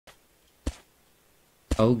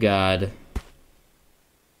Oh god.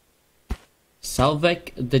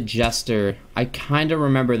 Selvik the Jester. I kinda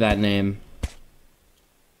remember that name.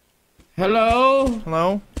 Hello?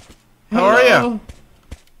 Hello? How are you?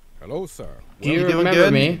 Hello, sir. Do you doing remember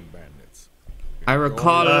good? me? I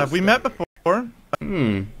recall... We met before.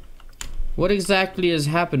 What exactly is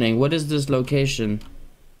happening? What is this location?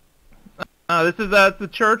 This is the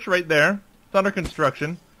church right there. It's under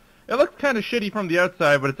construction. It looks kind of shitty from the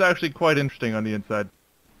outside, but it's actually quite interesting on the inside.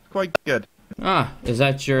 It's quite good. Ah, is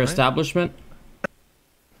that your establishment?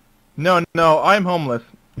 No, I'm homeless.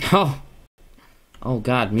 Oh. Oh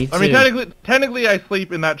god, me too. I mean, technically I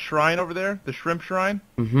sleep in that shrine over there, the shrimp shrine.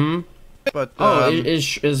 Mm-hmm. But,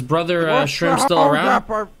 is brother Shrimp still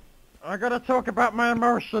around? I gotta talk about my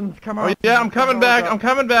emotions. Come on. Oh, yeah, I'm coming back. I'm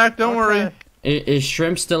coming back. Don't worry. Is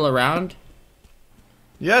Shrimp still around?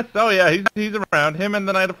 Yes. Oh, yeah. He's around. Him and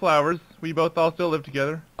the Knight of Flowers. We both all still live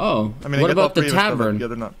together. Oh. I mean, what I guess all about the three of us still live tavern?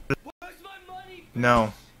 together, not.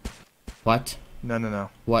 No. What? No.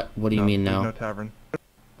 What do you mean there's no? no tavern.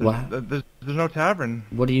 What? There's no tavern.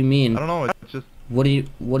 What do you mean? I don't know. It's just. What do you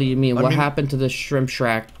mean? I What mean- happened to the shrimp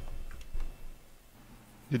shack?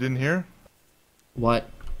 You didn't hear? What?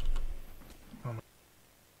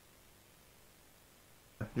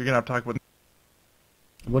 You're gonna have to talk with.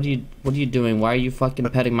 What are you doing? Why are you fucking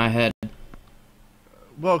petting my head?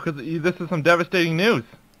 Well, because this is some devastating news.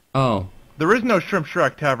 Oh. There is no Shrimp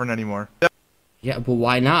Shack Tavern anymore. Yeah, but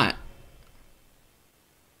why not?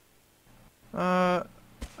 I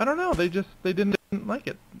don't know. They didn't like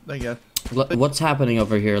it, I guess. What's happening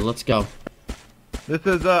over here? Let's go. This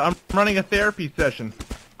is I'm running a therapy session.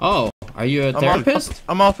 Oh, are you a therapist?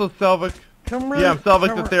 I'm also Selvik. Yeah, I'm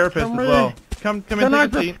Selvik the therapist as well. Come in, Can I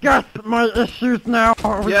take a seat. discuss my issues now?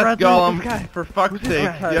 Are we Yes, ready? Gollum. For fuck's sake.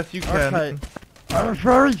 Okay, Yes, you can. Okay. I'm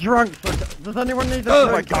very drunk. So does anyone need a drink?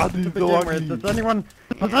 Oh my God, to these begin are with? lucky.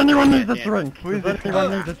 Does anyone need a drink? Does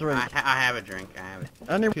anyone need a drink? I have a drink. I have it.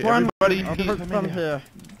 Anyone? Everybody, I'll put some here.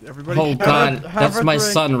 Everybody. Oh god, have that's a my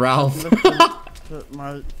drink. son Ralph.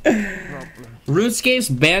 My problem. RuneScape's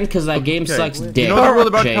banned because that game sucks dick. You know the rule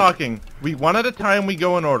about Jake. talking. We one at a time. We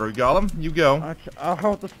go in order. Gollum, you go. Okay, I'll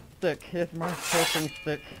hold the stick. Here's my talking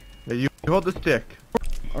stick. Yeah, you hold the stick.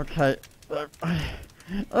 Okay.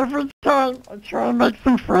 Every time I try and make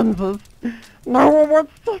some friends, no one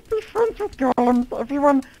wants to be friends with golems.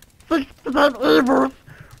 Everyone thinks that I'm evil.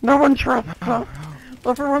 No one trusts us.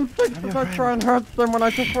 Everyone thinks that I try and hurt them when I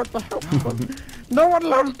just want to help them. No one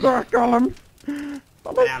loves their golems. I'm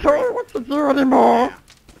not sure what to do anymore.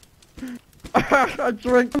 I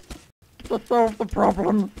drink to solve the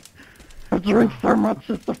problems. I drink so much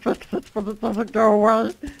just to fix it, but it doesn't go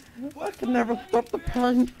away. I can never stop the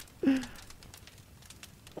pain.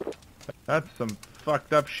 That's some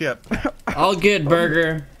fucked up shit. All good,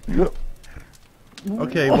 Burger.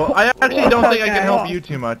 Okay, well, I actually don't think I can help you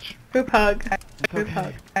too much. Group hug. Group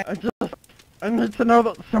hug. I need to know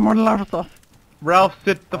that someone loves us. Ralph,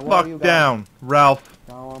 sit the fuck down. Ralph.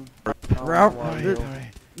 Ralph,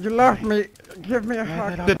 you love me. Give me a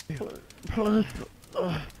hug, please.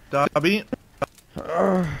 Dobby.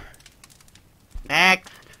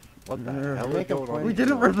 Next. We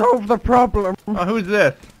didn't resolve the problem. Who's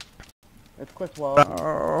this? It's Chris Lowe.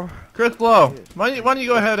 Oh, Chris Lowe. Why don't you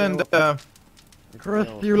go ahead and Chris,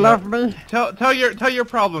 do you love me? tell your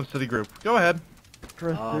problems to the group. Go ahead.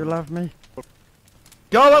 Chris, do you love me?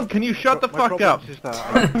 Gollum, can you shut the fuck up?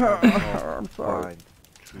 I'm sorry.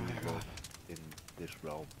 True love in this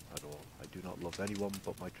realm at all. I do not love anyone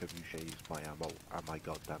but my trebuchets, my ammo, and my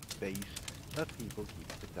goddamn base that people keep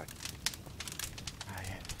protecting.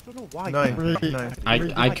 I don't know why. Nice.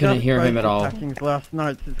 I couldn't hear him at all. Attackings last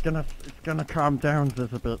night. It's gonna calm down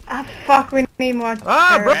just a bit. Ah, fuck, we need more.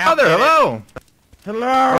 Brother, hello.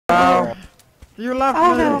 Hello. Do you love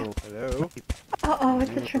Oh, me? no. Hello? Oh,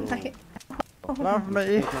 it's a trinket. Love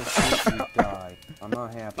me. I'm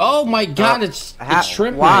not happy. Oh my god, it's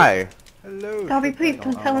Shrimp. Why? Hello? Dobby, please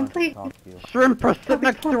don't tell him, please. Shrimp are sit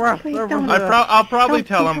next to us Please over don't. there. I'll probably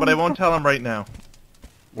tell him, but I won't tell him right now.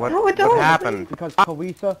 No, What don't. happened? Because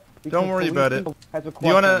Kalisa... Don't worry about it. Has a Do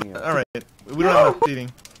you wanna? Alright. We don't have enough seating.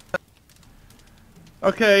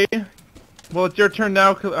 Okay. Well, it's your turn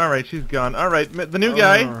now. Alright, she's gone. Alright, the new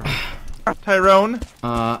guy. Tyrone.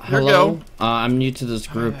 Hello. I'm new to this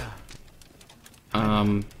group.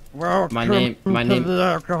 Welcome my name- to the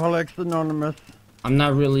Alcoholics Anonymous. I'm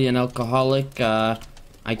not really an alcoholic.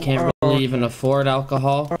 I can't really even afford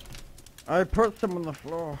alcohol. I put some on the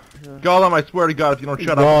floor. Yeah. Gollum, I swear to God, if you don't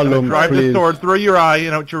shut up, I'm gonna drive this sword through your eye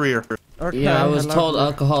and out your ear. Okay, Yeah, I was love told you.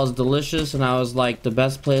 alcohol is delicious, and I was like, the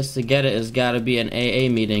best place to get it has got to be an AA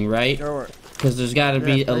meeting, right? Go it. Because there's got to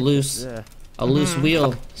be Yeah, a loose a loose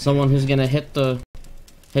wheel. Someone who's gonna hit the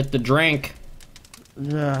drink.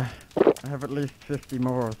 Yeah, I have at least 50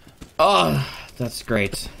 more. Oh, that's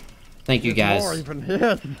great. Thank you, There's more guys. even here.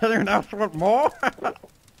 Does anyone else want more?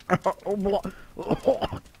 Oh,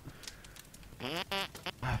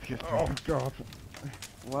 God.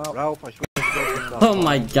 Well, Ralph, I swear to God, Oh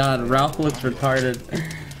my God, Ralph looks retarded.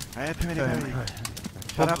 I had too many berries.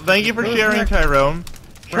 Well, thank you for sharing, Tyrone.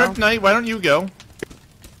 Shrimp Knight, why don't you go?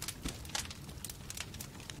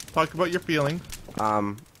 Talk about your feelings.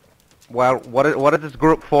 Well, what is this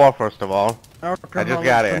group for, first of all? I just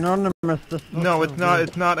got it. Anonymous, this No, it's looks not. so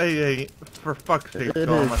It's not AA. For fuck's sake, It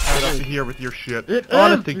Dom. is. I'm fed up to here with your shit. It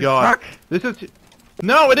Honest is, to you God, fuck. this is.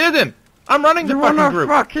 No, it isn't. I'm running the You fucking wanna group.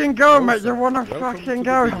 fucking go, mate? You wanna fucking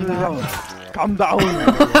go? Calm down.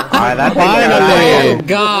 Alright, that's Oh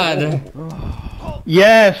God.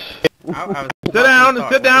 Yes.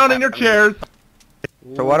 Sit down in your chairs.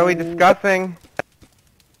 So what are we discussing?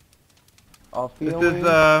 all This feelings.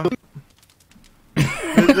 is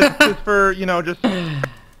this is for just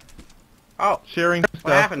sharing stuff.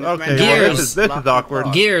 happened? This Okay, man- well, Gears. this is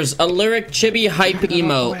awkward. Gears, a Lirik chibi hype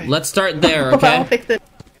emote. Let's start there, I'll okay? fix it.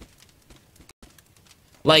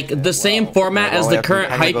 Like the same format as Well, the we have current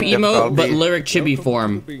some hype technical emote, but difficulties. Lirik chibi Welcome to the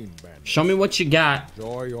form. Bean Bandits. Show me what you got.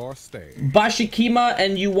 Enjoy your stay. Bashikima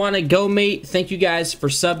and You Wanna Go Mate, thank you guys for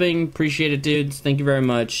subbing. Appreciate it, dudes. Thank you very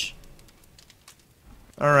much.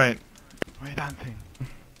 All right. We're dancing.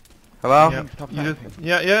 Hello? Yep. Stop You dancing. just,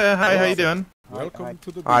 yeah. Hi, how you doing? Welcome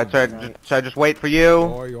to the Bean Alright, Bandits. should I just wait for you?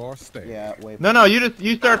 Enjoy your stay. Yeah, wait. No,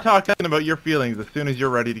 you start talking about your feelings as soon as you're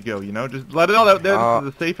ready to go. Just let it all out there. This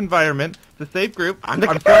is a safe environment. It's a safe group. I'm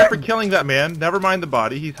sorry for killing that man. Never mind the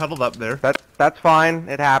body. He's huddled up there. That's fine.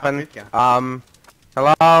 It happened. Hello?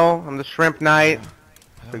 I'm the Shrimp Knight.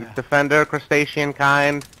 The Defender, crustacean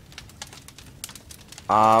kind.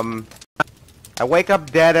 I wake up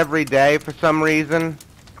dead every day for some reason.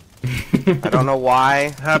 I don't know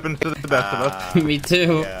why. Happens to the best of us. Me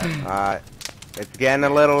too. It's getting a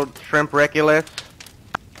little shrimp-riculous.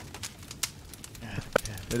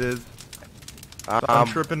 It is. I'm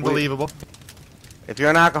tripping believable. If you're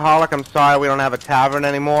an alcoholic, I'm sorry we don't have a tavern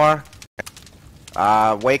anymore.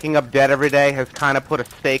 Waking up dead every day has kind of put a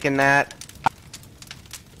stake in that.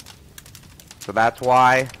 So that's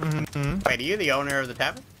why. Mm-hmm. Wait, are you the owner of the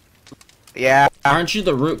tavern? Yeah. Aren't you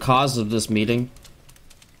the root cause of this meeting?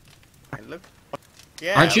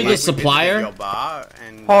 Yeah, Aren't you the supplier?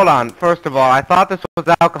 Hold on. First of all, I thought this was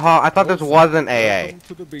alcohol. I thought this wasn't AA. Welcome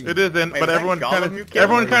to the Bean It isn't, but Wait, everyone thank kind God you of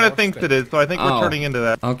killed thinks it is. So I think we're Oh. turning into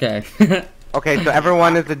that. Okay. Okay, so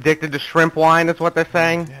everyone is addicted to shrimp wine, is what they're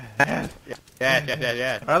saying? Yes.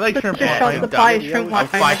 I like shrimp Just short wine. supply of shrimp wine. I'll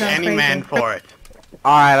fight Sounds any crazy. man for it.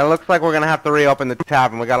 Alright, it looks like we're gonna have to reopen the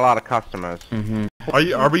tavern. We got a lot of customers.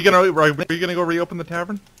 Are we gonna go reopen the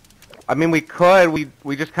tavern? I mean, we could.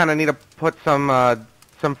 We just kind of need to put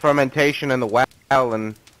some fermentation in the well,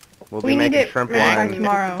 and we'll We be need making it shrimp ready by wine.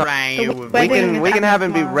 tomorrow. The We wedding can is we can happening have it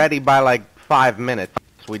be tomorrow. ready by like 5 minutes.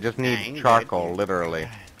 We just need Dang, charcoal, Uh, literally.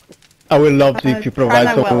 I will love if you provide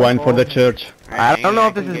try my some well. wine for the church. I don't know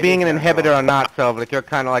if this is being an inhibitor or not, Silver. You're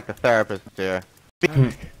kind of like the therapist here.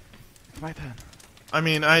 It's my turn. I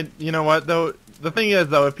mean, you know what though? The thing is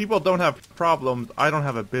though, if people don't have problems, I don't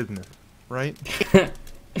have a business, right?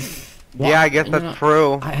 Yeah, I guess You that's know,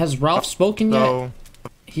 true. Has Ralph spoken yet? So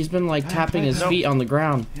He's been like tapping his No. feet on the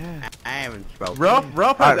ground. Yeah. I haven't spoken. Ralph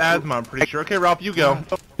has Alright. asthma. I'm pretty sure. Okay, Ralph, you go.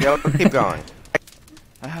 Yeah, let's keep going.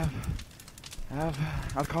 I have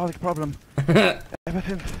alcoholic problem. Ever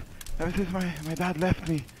since my dad left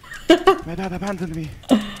me. My dad abandoned me.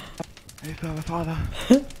 I used to have a father.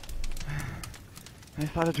 I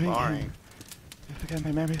started drinking. Boring. Just to get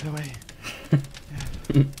my memories away.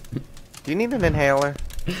 Do you need an inhaler?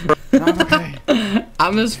 No, I'm okay.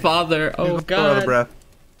 I'm his father. Oh He's a lot of God. breath.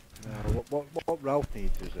 What Ralph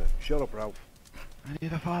needs is a shut up, Ralph. I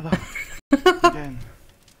need a father. Again.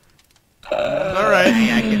 All right.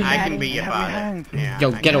 I can be your Have me father. hanged. Yeah, Yo,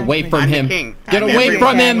 I get can. away from I'm him. the king. Get I'm away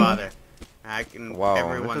from everyone's him. father. I can. Whoa,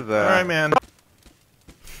 everyone. this is All right, man.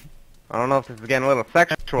 I don't know if this is getting a little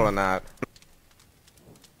sexual or not.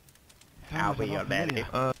 Sounds I'll be a your lot daddy.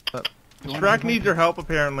 familiar. Shrek needs your help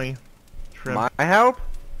apparently. Shrimp. My help?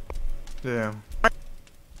 Yeah.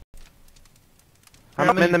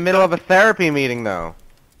 I'm in the middle of a therapy meeting, though.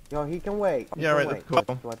 No, he can wait. He Yeah, can right, wait.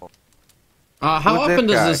 that's cool. How Who's often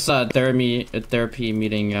this guy? does this therapy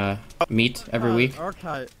meeting meet every week?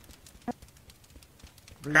 Okay.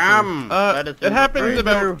 Come. let us It happens breathe.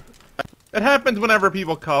 about. It happens whenever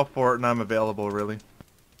people call for it, and I'm available. Really.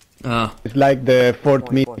 It's like the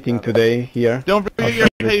fourth meeting today here. Don't forget your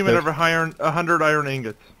Okay, payment that's- of 100 iron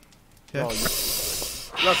ingots.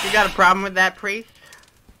 Look, you got a problem with that, priest?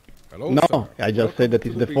 Hello, No, sir. I just said that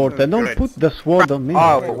it's the Welcome to fort. And don't Good. put the sword on me.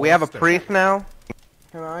 Oh, but we have a priest now?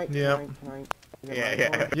 Can I? Yeah. Can I?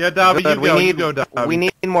 Yeah. Yeah, Dobby, Good, you go. You go, Dobby. we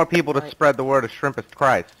need more people to spread the word of Shrimpest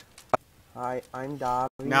Christ. Hi, I'm Dobby.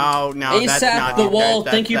 No, that's ASAP not the you wall,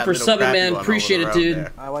 guys. thank you That's for that little subbing, crappy man. one Appreciate over it, the road dude.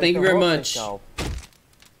 there. I like Thank to you very hurt much. myself.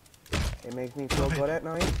 It makes me feel good at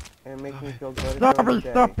night, and it makes me feel good Stop during it, the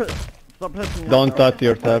day. stop it. Stop hitting Don't yourself. touch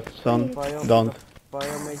yourself, son. Don't.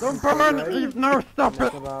 Fire makes Don't me come feel in, good, Eve, no, stop and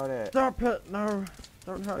that's it. about it. Stop it, no.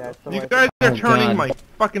 Don't hurt That's the You way guys are Oh, turning God. my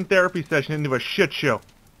fucking therapy session into a shit show.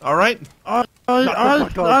 All right? I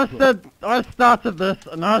started this,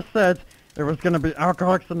 and I said it was going to be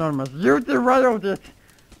Alcoholics Anonymous. You derailed it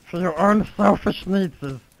for your own selfish needs.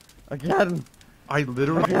 Again. I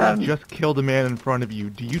literally Again. just killed a man in front of you.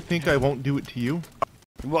 Do you think I won't do it to you?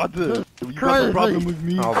 What the? You got a problem with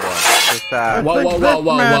me? Oh boy. This, Whoa, whoa, whoa,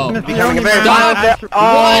 whoa, whoa. becoming a very Stop. violent...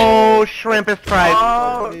 Oh, Shrimpest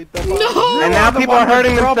Christ. No! And now people are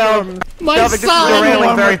hurting themselves. My Delvik, this is son!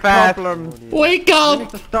 derailing very fast. Wake You up! need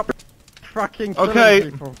to stop fucking Okay.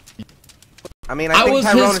 killing people. I mean, I I think was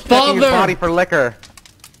Tyrone his is checking his father. body for liquor.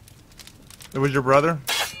 It was your brother?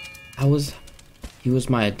 He was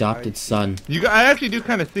my adopted son. I actually do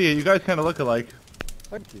kind of see it. You guys kind of look alike.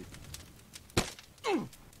 Thank you.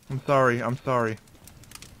 I'm sorry. I'm sorry.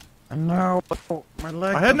 And now my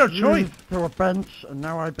leg I had no was choice. used to a bench, and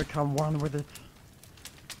now I become one with it.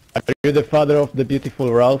 Are you the father of the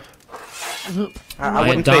beautiful Ralph? I I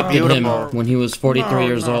wouldn't say adopted him beautiful. when he was 43 No,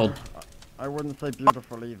 years no. old. I wouldn't say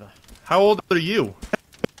beautiful either. How old are you?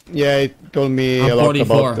 Yeah, he told me I'm a lot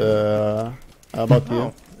 44. about you.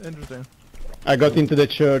 Oh, interesting. I got into the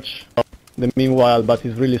church the meanwhile, but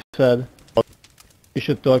he's really sad. You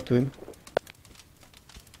should talk to him.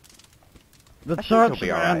 The I think he'll church be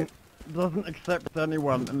man alright. doesn't accept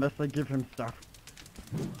anyone unless they give him stuff.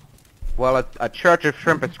 Well, a church of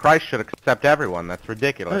Shrimpest Christ should accept everyone. That's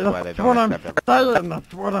ridiculous why they That's don't what I'm accept everyone. saying.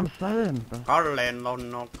 That's what I'm saying. But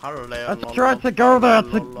I I tried to go there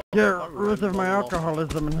to get rid of my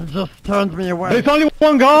alcoholism, and it just turns me away. There's only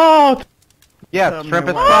one God! Yes, Tell me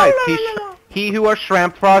Shrimpest why. Christ. He who are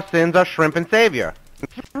shrimped for our sins are shrimp and savior.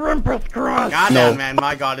 Shrimpest Christ! Goddamn, No. man,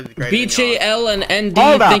 my God is greater than yours. BJL and ND,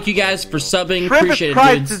 Hold up. thank you guys for subbing. Appreciate Shrimpest it,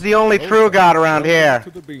 Christ dudes. is the only true God around here. To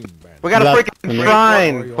the bean band. We got a That's freaking me.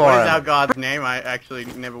 shrine for What him. is our God's name? I actually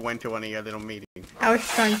never went to one of your little meetings. I was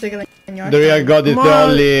trying to get in your The real side. God is the My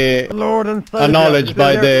only Lord and Savior. acknowledged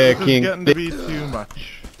by the This is king. getting to be too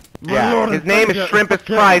much. My Yeah, Lord his and name is Savior, Shrimpest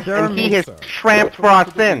Jeremy- Christ, and he has shramped for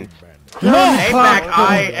our sins. Jeremy Hey, Clarkson. Mac,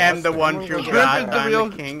 I am the one true Shrimp God. is the I'm real-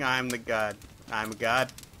 the king. I'm the God. I'm a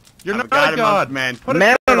God. You're I'm not a God a amongst god. men. Put a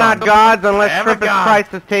Men are shirt not on. gods unless I am a Shrimpest god. Christ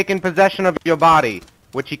has taken possession of your body,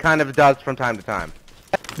 which he kind of does from time to time.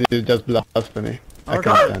 This is just blasphemy. I Okay.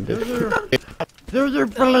 can't stand Do it. you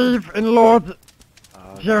believe in Lord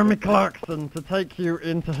Jeremy Clarkson to take you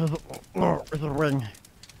into his wing?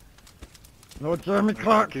 Lord Jeremy I do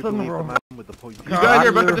Clarkson believe the will... man with the pointy You guys are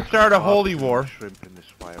about to start a holy war. shrimp in this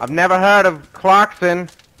fire. I've never heard of Clarkson.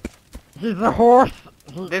 He's a horse.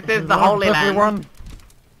 This He is the loves Holy Land. everyone.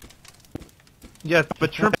 Yes,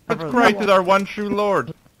 but Shrimpest Christ is our one true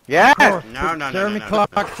Lord. Yes. Of course, No. Jeremy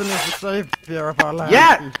Clarkson is the savior of our land.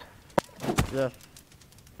 Yes. Yes.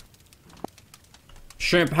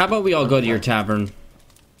 Shrimp, how about we all go to your tavern?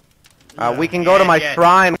 We can go to my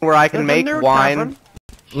shrine where I can There's a make new wine. tavern.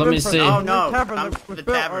 Let me Shrimp see. and- Oh, new no, tavern I'm that was the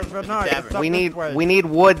built tavern, overnight. the It's tavern. up We this need way. we need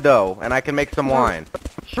wood though, and I can make some wine.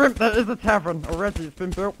 Shrimp, there is a tavern already. It's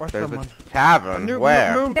been built by There's someone. a tavern.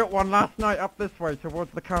 Where? Moon built one last night up this way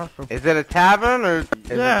towards the castle. Is it a tavern or is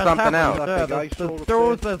Yeah, it something tavern, else? Yeah, That big there's ice wall the up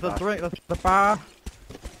stores, there? there's a drink, there's the bar.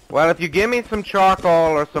 Well, if you give me some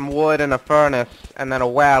charcoal or some wood and a furnace and then a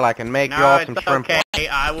well, I can make you all some shrimp wine.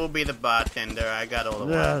 I will be the bartender. I got all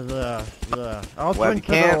the Yeah. I'll Well, drink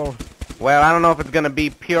you it can't- all. Well, I don't know if it's gonna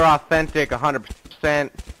be pure, authentic,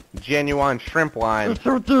 100% genuine shrimp wine. It's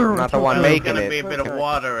so dear. I'm not the one It's making gonna it. be a bit of Okay.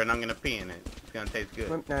 water, and I'm gonna pee in it. It's gonna taste good.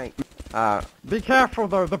 Shrimp night. Be careful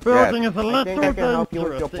though, the building is a I little think I can help you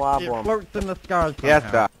with dangerous. your It problem. floats in the sky Yes,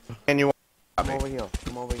 somehow. and you Come over here.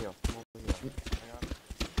 Come over here. Come over here.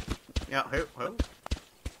 Yeah, who?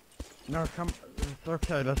 No, come, it's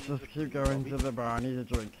okay, let's just keep going to the bar, I need a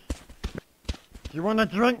drink. Do you want a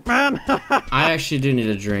drink, man? I actually do need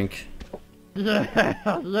a drink.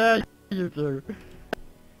 yeah, you do.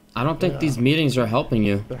 I don't think these meetings are helping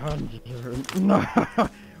you. Behind you. No,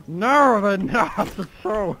 no, they're not at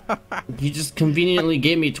all. You just conveniently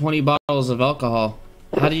gave me 20 bottles of alcohol.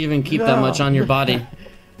 How do you even keep that much on your body?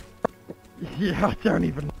 Yeah, I don't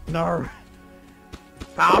even know.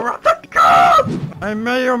 I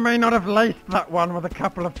may or may not have laced that one with a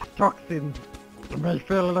couple of toxins. I may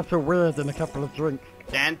feel a little weird in a couple of drinks.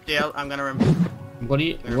 Stand still. I'm gonna remove. What are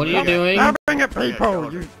you doing? Stabbing at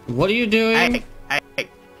people! You What are you doing? Hey.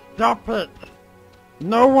 stop it!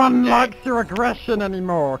 No one likes your aggression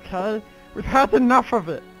anymore, okay? We've had enough of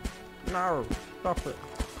it. No, stop it.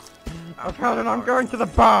 I've had it. I'm going to the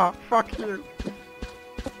bar. Fuck you.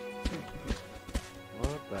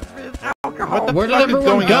 There's alcohol. What the Where did fuck is everyone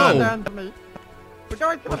going go? on? Stand to me. We're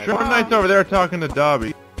going to the Sean bar. Knight's over there talking to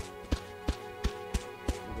Dobby.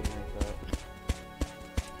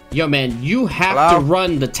 Yo, man, you have Hello? to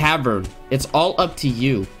run the tavern. It's all up to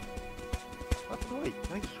you. That's right.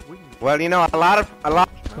 Nice swing. Well, you know, a lot of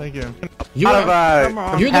Thank you. You a lot are, of Come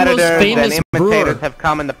on. You're the most competitors famous and imitators brewer. have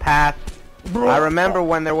come in the past. I remember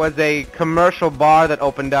when there was a commercial bar that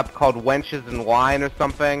opened up called Wenches and Wine or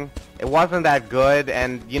something. It wasn't that good,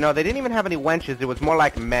 and you know, they didn't even have any wenches. It was more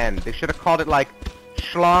like men. They should have called it like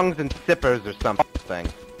Schlongs and Sippers or something.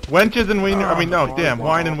 Wenches and wiener. I mean, no, damn,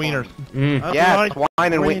 wine and wieners. Mm. Yeah,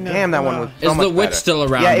 Wine and Wine. Damn, that one was so Is much the witch better. still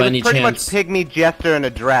around Yeah, it by was any pretty chance? much Pygmy Jester in a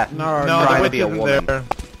dress. No, No, the trying to witch be a isn't woman. there.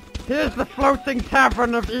 Here's the floating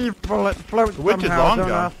tavern of evil. It floats The witch is somehow. long Don't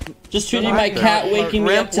gone. ask. Just treating my cat waking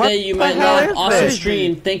me up What today. You the might hell laugh. is Awesome this?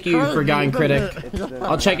 stream. Thank you for going, critic.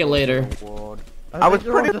 I'll check it later. I was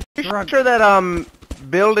pretty sure that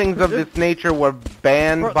buildings of this nature were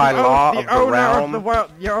banned by law of the realm.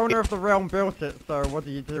 The owner of the realm built it, so what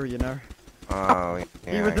do? You know? Oh,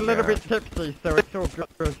 yeah, He was a little bit tipsy, so it's all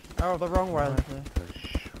good. Oh, the wrong way.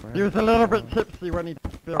 He was a little bit tipsy when he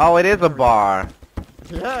built Oh, it is a bar.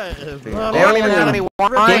 Yeah, it is. They don't even have any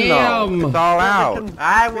wine Damn. though. It's all out.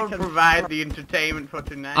 I will provide the entertainment for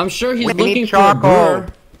tonight. I'm sure he's We looking need for a charcoal. brewer.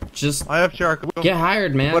 Just I have charcoal. get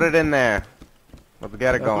hired, man. Put it in there. Let's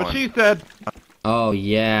get it That's what going. she said. Oh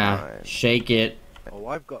yeah, Alright. shake it. Oh,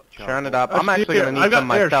 I've got Churn it up. I'm Oh, actually here, gonna I need got- some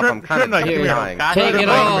myself. here, I'm shrimp- kind of shrimp knife, here. dying. Take it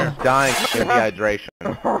all. I'm dying of dehydration.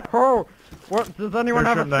 Oh, what? Does anyone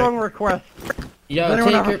Here's have a your song knife. request? Yo, Does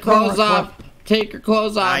anyone take have your a song clothes off. request? Take your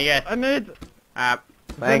clothes off. Yes. I need.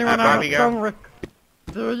 Does Thank anyone you, have Bobby a girl. song request?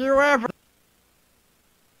 Do you ever?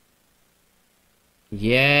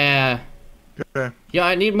 Yeah. Okay. Yeah,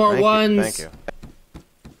 I need more Thank ones. you. Thank you.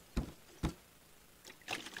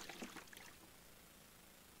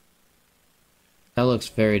 That looks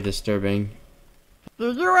very disturbing.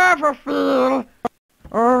 Do you ever feel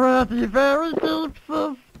already very deep,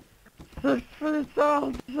 sis? 6 feet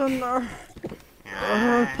out and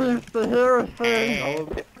seems to hear a thing.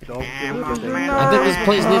 I think this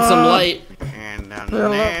place needs some light. And I'll Feel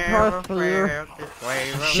that never press for you. felt this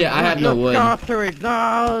way before. Shit, I had no wood. Got to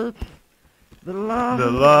ignite the light.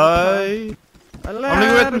 The light. I'm gonna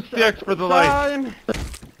get some sticks for the light. Shine.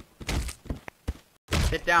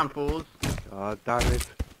 Sit down, fools. God damn it.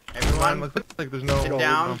 Everyone, Looks like there's no. sit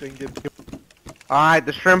down. Alright,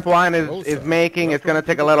 the shrimp wine is making. It's gonna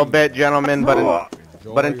take a little bit, gentlemen,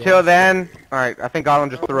 but until then, alright, I think Gollum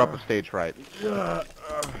just threw up a stage fright.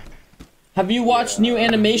 Have you watched new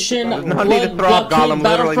animation? No need to Blood throw up, Blockade Gollum.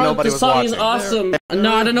 Literally Battlefront? nobody The was song is watching. awesome.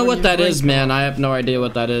 No, I don't know what that is, man. I have no idea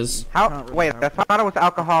what that is. How? Wait, I thought it was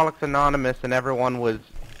Alcoholics Anonymous and everyone was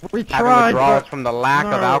We having tried, withdrawals but from the lack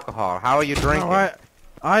of no. alcohol. How are you drinking? no,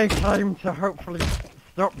 I came to hopefully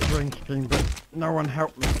stop drinking, but no one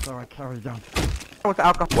helped me, so I carried on. What's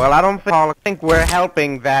alcohol? Well, I don't think we're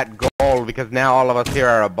helping that goal because now all of us here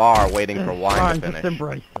are at a bar waiting for It's wine fine, to just finish.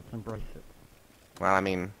 embrace it, embrace it. Well, I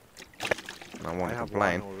mean, I won't I have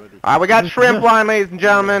complain. wine already. Alright, we got shrimp wine, ladies and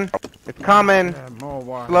gentlemen. It's coming. Yeah, more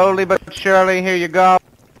wine. Slowly but surely, here you go.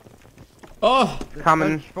 Oh, This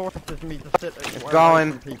coming. bench forces me to sit away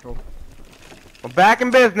going. from people. We're back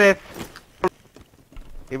in business.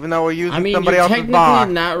 Even though we're using I mean, somebody you're else's technically bar.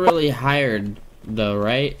 not really hired, though,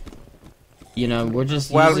 right? You know, we're just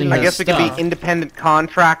Well, using I the guess we could stuff. be independent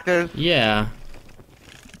contractors. Yeah.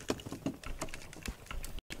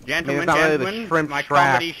 Gentlemen, not really the gentlemen, shrimp my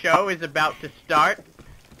trap. comedy show is about to start.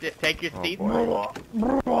 Take your seats.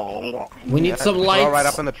 We need some Throw lights. right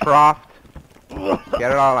up in the trough.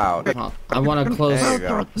 Get it all out. I want to close. There you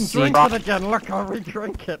go. Drink it again, look, I'll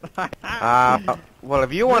re-drink it. Well,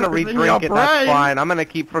 if you want to Using re-drink your it, that's brain. fine. I'm gonna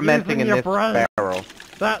keep fermenting Using in your this brain. barrel.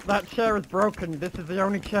 That chair is broken. This is the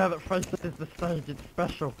only chair that faces the stage. It's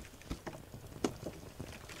special.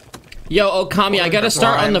 Yo, Okami, I gotta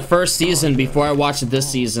start on the first season before I watch this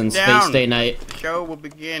season's Down. Space Day Night. The show will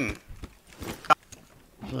begin.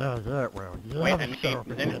 Yeah, well, yeah. Wait, the show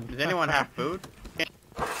begins. does anyone have food? Yeah,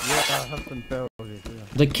 I have some bells, yeah.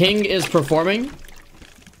 The king is performing.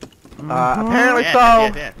 Apparently Yes,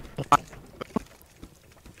 so. yes.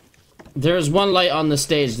 There's one light on the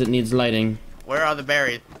stage that needs lighting. Where are the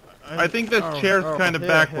berries? I think this chair's kind of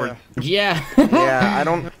backwards. Yeah. Yeah, I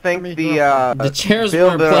don't think The chairs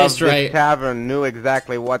builder weren't of placed this right. tavern knew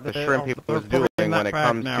exactly what the shrimp he was doing when it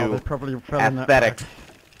comes to aesthetics.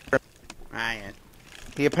 Ryan.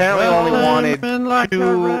 He apparently only wanted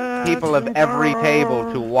 2 people of every table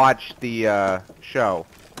to watch the show.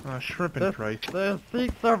 Shrimp and rice. There's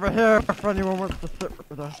seats over here if anyone wants to sit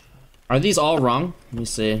with us. Are these all wrong? Let me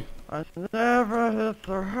see. I never hit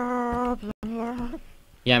so hard in life.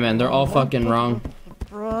 Yeah, man, they're all fucking wrong.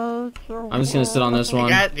 I'm just gonna sit on this one.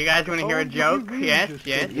 You guys want to hear a joke? Yes,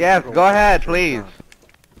 yes. Yes, go ahead, please.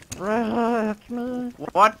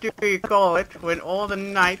 What do you call it when all the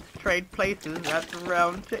knights trade places at the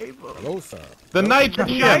round table? Hello, sir. The night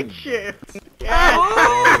Night shift. shift.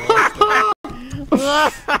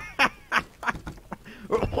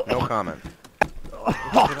 No comment.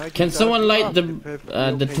 Can someone light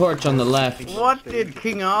the torch on the left? What did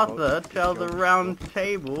King Arthur tell the round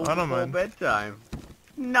table I don't before mind. bedtime?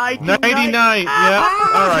 Nighty Nighty-night. Yeah.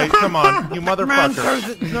 All right, come on, you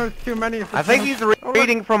motherfucker. There's too many. I think he's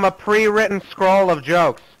reading from a pre-written scroll of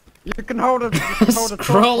jokes. You can hold it.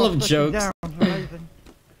 Scroll of jokes. Amazing.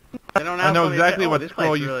 I know exactly what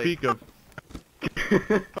scroll you speak of.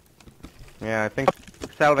 Yeah, I think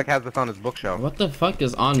Selvig has this on his bookshelf. What the fuck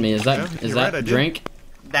is on me? Is that Yeah, is you're that right, I did. drink?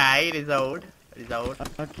 Nah, it is old. It is old.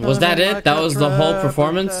 Was that it? That was the whole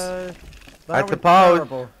performance? I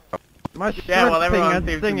suppose. Yeah, well, everyone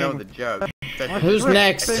seems to know the joke. Who's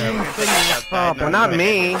next? Well, not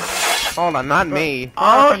me. Hold on, not me.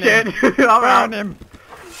 Oh shit! Found him.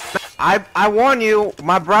 I warn you,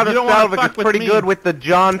 my brother You don't wanna Selvig fuck is with pretty me. good with the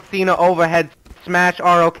John Cena overhead smash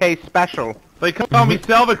ROK special. They call me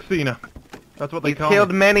Selvig Cena. That's what they He's call killed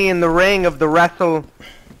me. many in the ring of the wrestle.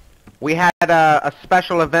 We had a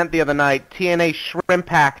special event the other night, TNA Shrimp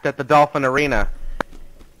Pact at the Dolphin Arena.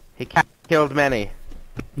 He killed many.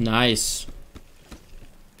 Nice.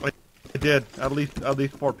 I did. At least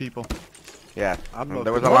 4 people. Yes, I'm not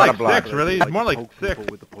there was a More lot like of blood. 6, really. It's more like poke 6. people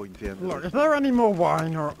with the pointy end of Look, it. is there any more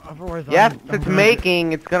wine or otherwise? Yes, I'm it's gonna-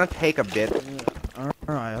 making. It's gonna take a bit.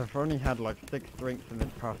 Alright, I've only had like 6 drinks in this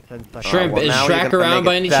past 10 seconds. Shrimp, well, is now you're Shrek gonna around make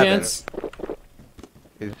by it any 7. chance?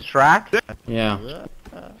 Is Shrek? Yeah.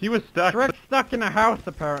 He was stuck. Shrek's stuck in a house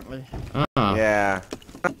apparently. Oh. Yeah.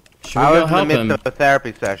 Should I we was go in the help midst him? of a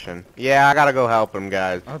therapy session. Yeah, I gotta go help him,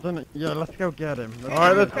 guys. I don't know. Yeah, let's go get him.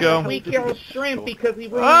 Alright, let's go. We killed Shrimp because he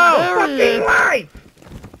ruined Oh! my fucking life!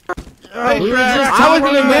 Hey, We were Shrek. just I was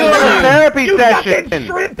in the talking middle of about a you. therapy You session. fucking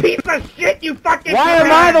shrimp piece of shit, you fucking Why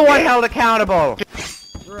am I the one held accountable?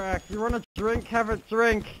 Shrek, you want a drink? Have a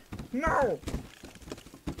drink. No!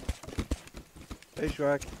 Hey,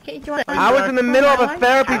 Shrek. Okay, do you want I was in the middle of a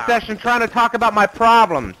therapy session trying to talk about my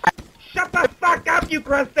problems. Shut the fuck up, you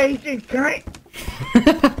crustacean cunt!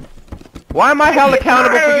 Why am I held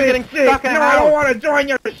accountable for you getting stuck in a No, I don't house? want to join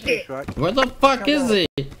your Hey, shit! Shrek. Where the fuck is he?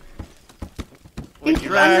 He's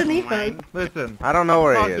Shrek. underneath us. Listen. I don't know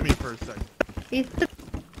where Talk he to me is. for a second.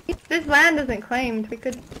 This land isn't claimed. We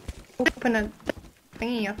could open a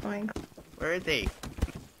thingy or something. Where is he?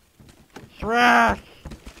 Shrek!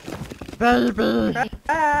 Baby!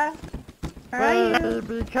 Ah, where are you?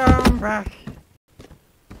 Baby, come back!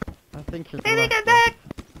 I think he's Baby, left get us. back!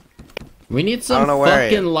 We need I some don't know where he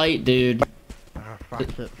fucking is. light, dude. Oh,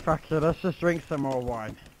 fuck it, let's just drink some more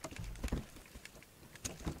wine.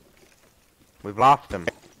 We've lost him.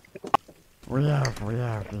 We have.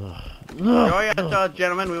 Show yourself,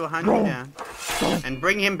 gentlemen, we will hunt you down. And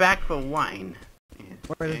bring him back for wine.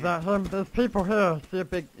 Wait, is that him? There's people here. See a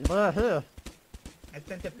big... They're here. I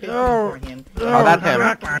sent a picture Yo. for him. Oh, that's him.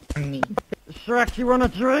 Shrek. Shrek, you want a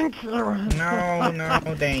drink? No, no,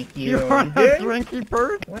 thank You you. want a drinky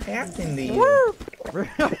bird? What happened to you? Woo!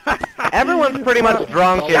 Everyone's pretty much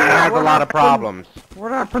drunk and has a lot of problems.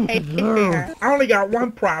 What happened to Hey, you? Peter. I only got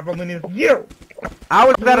one problem, and it's you! I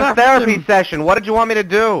was at a left therapy him. session. What did you want me to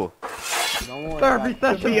do? Therapy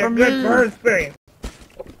session Be a for good me. person,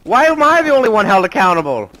 Why am I the only one held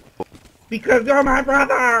accountable? because you're my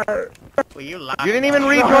brother! Well, you lied. You didn't even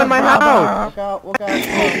rejoin my house. Oh Fucking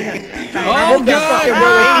god!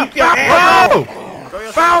 will eat your ass. Whoa!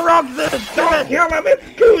 Balrog this! Don't kill him, it's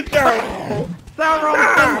Cujo!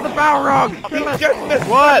 Balrog sends the Balrog! He just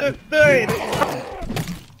misunderstood!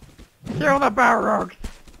 Kill the Balrog!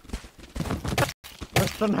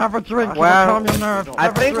 Listen, have a drink. Well, It'll calm your nerves. I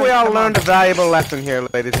Have a think we drink, all come learned a on. valuable lesson here,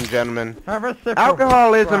 ladies and gentlemen. Have a sip.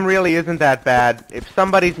 Alcoholism really isn't that bad if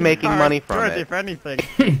somebody's making money from good, it. if anything.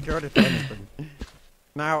 Good if anything.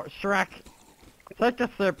 Now, Shrek, take a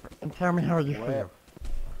sip and tell me how you feel.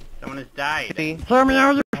 Someone has died. Tell me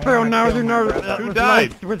how you feel now you know that Who was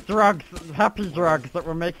died? laced with drugs, happy drugs that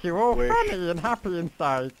will make you all Wish. funny and happy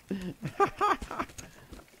inside.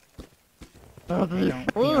 How do you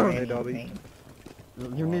feel? Hey, Dobby.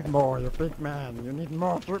 You need more, you're a big man. You need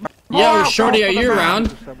more. Yo, Shorty, are you around?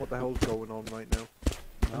 Understand what the hell's going on right now?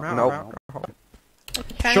 Nope.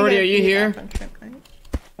 Shorty, are you here?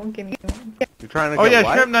 Won't give me one. You're trying to Oh get yeah,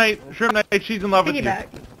 what? Shrimp Knight. Shrimp Knight. She's in love with you. Piggyback.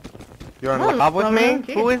 You're in love with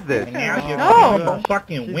me? Who is this? No!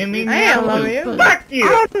 Fucking women. I ain't love you. Fuck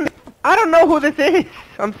you! I don't know who this is.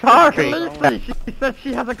 I'm sorry. Khaleesi, she said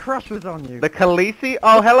she has a crush on you. The Khaleesi?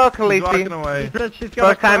 Oh, hello, She's walking Khaleesi. away. She said she's got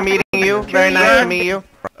First time meeting you. Very nice to meet you.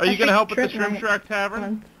 Are you gonna help at the Shrimp Shrimp Knight. Shack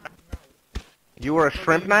Tavern? You were a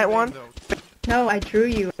Shrimp Knight once? No, I drew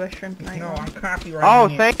you a shrimp knight. No, I'm copyrighting Oh,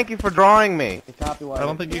 it. thank you for drawing me. I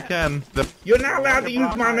don't think you can. You're not allowed to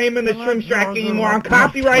use my name in the Shrimp Shack anymore. I'm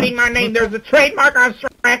copyrighting my name. There's a trademark on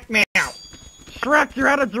Shrek now. Shrek, you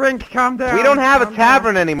had a drink, calm down. We don't have a calm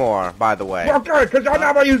tavern anymore, by the way. Well, good, because I'm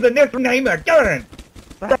never using this name again. down.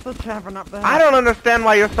 That's the tavern up there. I don't understand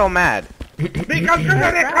why you're so mad. Because you're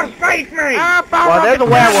gonna come save me. Well, there's a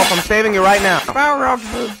werewolf. I'm saving you right now.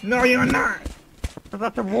 Balrog, No, you're not.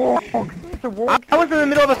 that's a warg. That's a warg. I was in the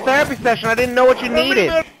middle of a therapy session. I didn't know what you needed.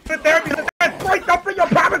 I I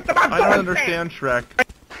don't understand Shrek.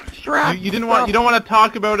 Shrek. You don't want to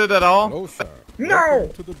talk about it at all? Hello, sir. No.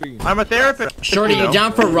 Welcome to the bean. I'm a therapist. Shorty, you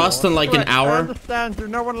down for Rust in like an Shrek, I hour? understand you.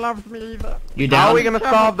 No one loves me either. You How are we down? gonna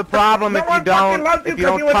solve the problem if you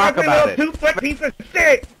don't talk about it? Two-foot piece of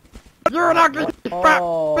shit. You're an ugly, fat,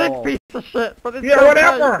 big piece of shit. But it's Yeah, okay,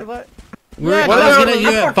 whatever. 'cause I I What was about- gonna do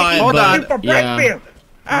at 5, Hold on. but yeah.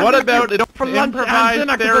 What about it? for lunch and Improvised dinner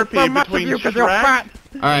 'cause there's therapy so much of between you 'cause you're Shrek fat.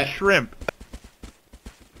 and Alright. Shrimp?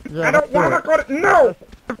 Yeah, I don't want to go to... No.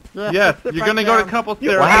 Yeah, Yes, sit you're back gonna go to down. couples You-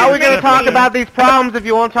 therapy. Well, how are we gonna Yeah. talk about these problems if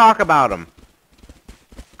you won't talk about them?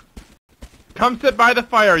 Come sit by the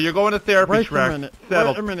fire. You're going to therapy, Wait Shrek. a minute.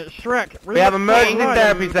 Settle. Wait a minute, Shrek. We have emergency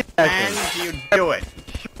therapy And session. you do it.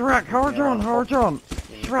 Shrek, hold on.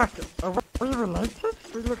 Shrek, are we related?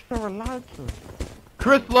 We look so alike.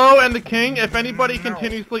 Chris Lowe and the King, if anybody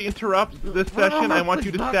continuously interrupts this session, I want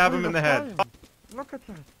you to stab him in the head. Look at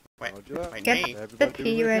this. Wait, my Get name. the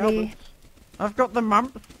tea ready. I've got the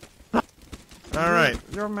mumps. Alright.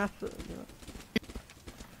 Your message.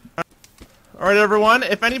 Alright, everyone.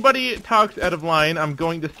 If anybody talks out of line, I'm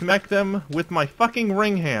going to smack them with my fucking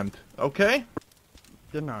ring hand. Okay?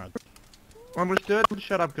 Denied. Understood?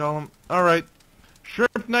 Shut up, Gollum. Alright.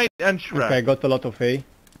 Shrimp Knight and Shrek. Okay, I got a lot of A.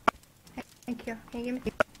 Thank you. Can you give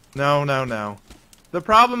me... No. The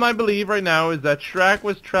problem, I believe, right now is that Shrek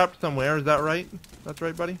was trapped somewhere. Is that right? That's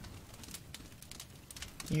right, buddy?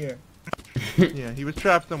 Yeah. Yeah, he was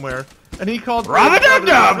trapped somewhere. And he called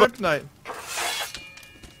Rub-a-dub-dub! Shrimp Knight.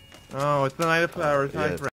 Oh, it's the Night of Flowers.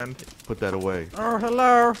 Hi, Yeah. friend. Put that away. Oh,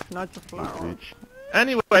 hello. Night of flowers.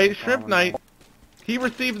 Anyway, Shrimp Knight, he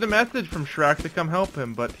received the message from Shrek to come help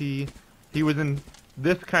him, but he was in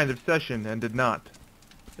this kind of session and did not.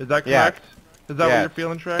 Is that Yeah. correct? Is that what Yes. you're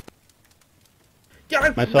feeling, Shrek?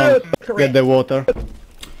 Just My son, correct. get the water.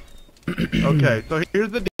 Okay, so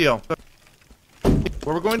here's the deal.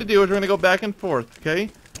 What we're going to do is we're going to go back and forth, okay?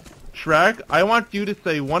 Shrek, I want you to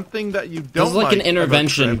say one thing that you don't is like an about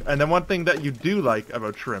intervention. Shrimp, and then one thing that you do like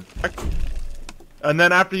about Shrimp. And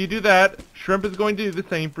then after you do that, Shrimp is going to do the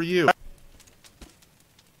same for you.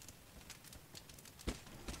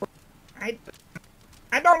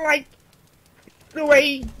 I don't like the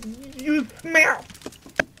way you smell.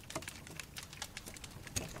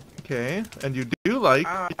 Okay, and you do like...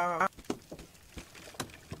 I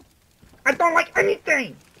don't like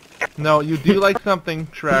anything. No, you do like something,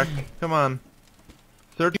 Shrek. Come on.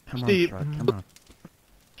 Search Come on, deep. Shrek, come on.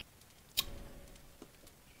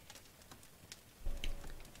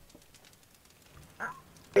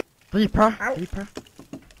 Deeper, Ow. deeper.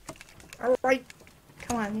 All right,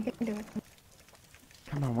 Come on, you can do it.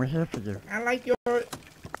 Come on, we're here for you. I like your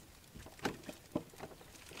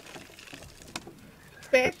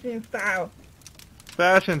fashion style.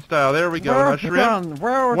 Fashion style, there we go. Well Now, Shrimp, done,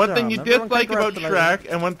 well one done. thing you Everyone dislike about congratulate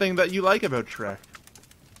Shrek, and one thing that you like about Shrek.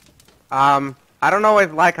 I don't always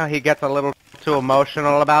like how he gets a little too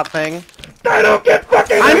emotional about things. I don't get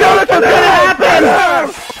fucking. I know this was gonna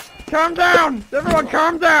happen! Calm down! Everyone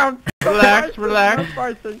calm down! Relax, relax.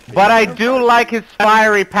 But I do like his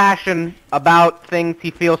fiery passion about things he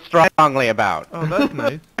feels strongly about. Oh, that's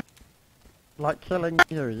nice. Like killing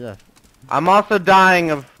you, yes. I'm also dying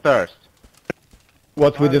of thirst.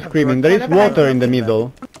 What's with the screaming? There is water in the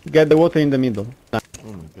middle. Get the water in the middle. Oh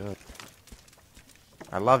my god.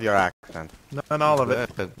 I love your accent. Not all of it.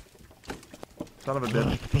 Son of a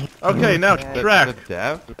bitch. Okay, now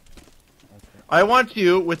Shrek. I want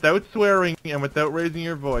you, without swearing and without raising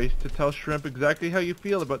your voice, to tell Shrimp exactly how you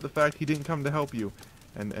feel about the fact he didn't come to help you.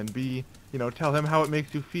 And be, you know, tell him how it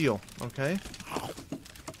makes you feel, okay?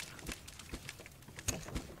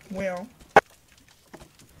 Well,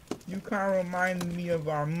 you kind of remind me of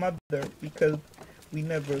our mother because we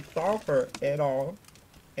never saw her at all.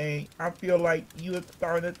 And I feel like you had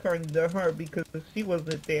started turning to her because she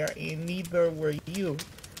wasn't there and neither were you.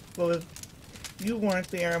 So if you weren't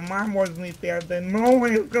there and Mom wasn't there, then no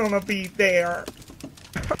one is gonna be there.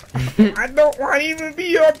 I don't want to even be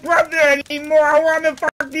your brother anymore. I want to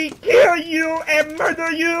fucking kill you and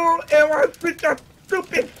murder you and want to slit your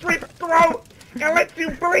stupid slit throat and let you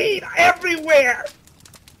bleed everywhere.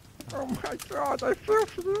 Oh my god, I feel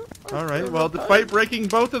for you. Alright, well, despite breaking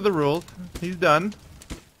both of the rules, he's done.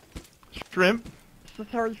 Shrimp,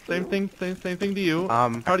 same thing to you.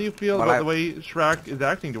 How do you feel about the way Shrek is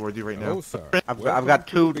acting towards you right now? Hello, sir. I've got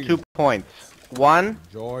two points. One,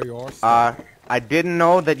 Enjoy your I didn't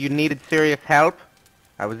know that you needed serious help.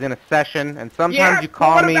 I was in a session, and sometimes you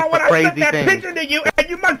call me for crazy things. I sent that things. pigeon to you, and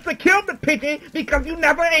you must have killed the pigeon because you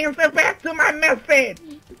never answered back to my message.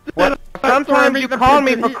 Well, sometimes you call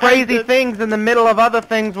me for crazy things in the middle of other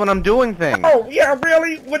things when I'm doing things. Oh, yeah,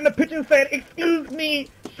 really? When the pigeon said, "Excuse me,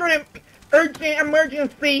 Shrimp, urgent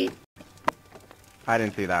emergency." I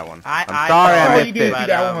didn't see that one. I'm sorry I missed you did it. see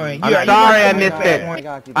that one. I'm Yeah, sorry I you missed that it.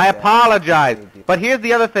 one. I apologize. But here's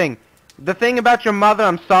the other thing. The thing about your mother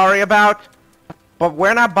I'm sorry about, but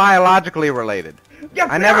we're not biologically related. Yes,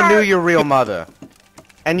 I never knew your real mother.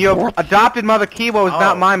 And your adopted mother, Kiwo, is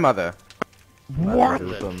not my mother. What?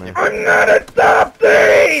 I'm not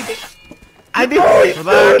adopted! I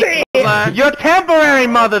did. Your temporary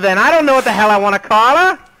mother, then. I don't know what the hell I want to call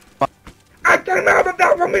her. I came out of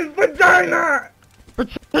that woman's vagina! But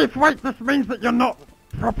Chief, wait, this means that you're not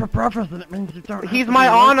proper brothers, and it means you don't. He's my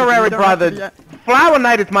honorary brother. Flower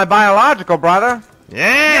Knight is my biological brother.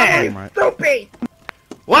 Yeah! You're stupid!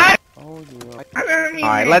 What? I don't mean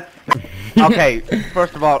Alright, let's... Okay,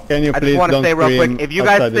 first of all, I just want to say real quick, if you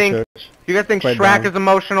guys think Shrek is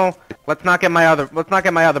emotional, let's not get my other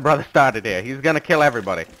brother started here. He's gonna kill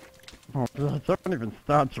everybody. Oh, don't even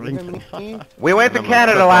start drinking. We went to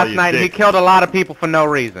Canada last night and he killed a lot of people for no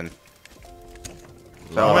reason.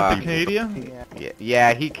 So, went to Canada?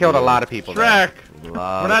 Yeah, he killed a lot of people. Shrek! We're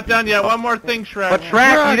not done yet. One more thing, Shrek. But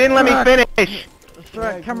Shrek, you didn't let me finish.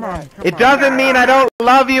 Shrek, come on. It doesn't mean I don't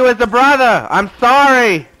love you as a brother. I'm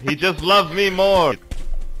sorry. He just loves me more.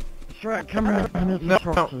 Shrek, come on.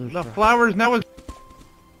 No, Flowers, now is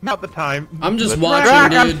not the time. I'm just watching, Shrek,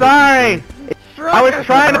 dude. I'm sorry. I was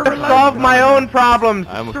trying to solve my own problems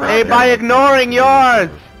by ignoring yours.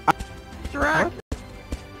 Shrek.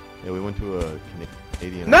 Yeah, we went to a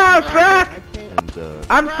Canadian. No, Shrek! And,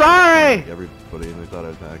 I'm sorry! Everybody, and they thought I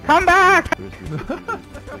was hacking. Come back!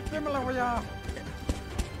 Similar we are.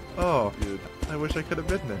 Oh, I wish I could have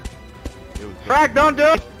been there. Shrek, don't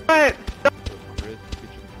do it!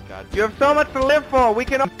 You have so much to live for. We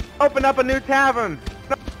can open up a new tavern.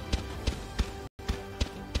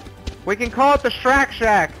 We can call it the Shrek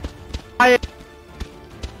Shack.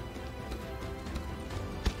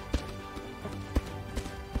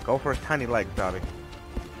 Go for his tiny legs, Dobby.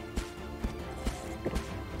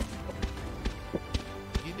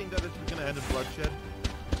 Do you think that this is going to end in bloodshed?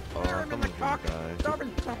 Oh, someone's gonna die. Dobby,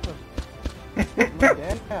 stop us.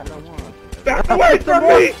 Back away from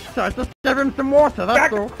me! So I just gave him some water,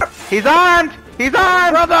 that's all. He's armed! He's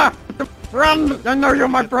armed! Brother! Run! I know you're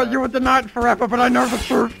my brother. You were denied forever, but I know the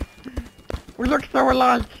truth. We look so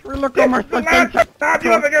alike. We look almost identical. Stop!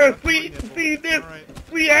 You're never gonna see this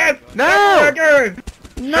sweet ass. No! Again.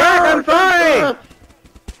 No, I'm sorry!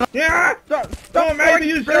 Yeah? Stop maybe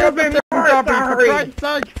you should have been more Dobby, sorry. for Christ's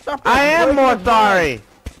sake, stop it. I am more sorry!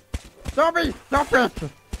 Dobby, stop it!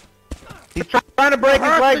 He's trying to break his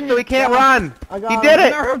Hurting legs so he can't me. run! I He got did him. it!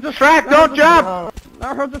 Now he'll just- Shrek, now don't he'll just- jump!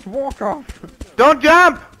 Now he'll just walk off. Don't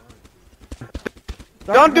jump!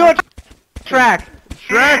 Don't do it, Shrek!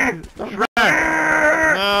 Shrek!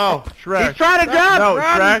 No, Shrek. He's trying to jump! No,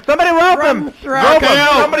 Shrek. Somebody rope him! Shrek. Rope him!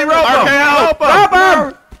 Somebody rope him! Rope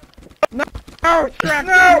him! No, Shrek,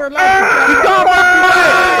 no! He's gone one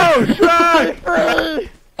way! Shrek!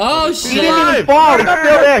 Oh He shit! didn't even fall! He's still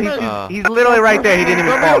there! He's literally right there. He didn't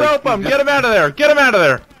even Somebody fall. rope him! Get him out of there! Get him out of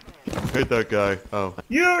there! Hit that guy. Oh.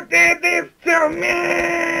 You did this to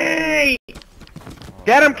me!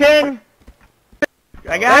 Get him, King!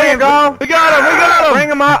 I got There you go! We got him! We got him! Bring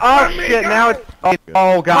him up! Oh shit, now it's...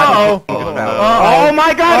 Oh god. Uh-oh. Oh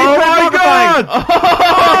my god, Oh he's my God!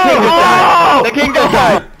 The king just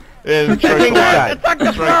died! The king just died! And The king just died! It's like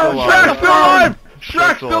the Strike the flower. line. Shrek's still alive!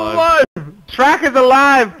 Shrek's still alive! Shrek is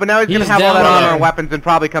alive, but now he's gonna He's have all that down armor there. and weapons and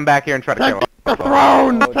probably come back here and try to kill us. The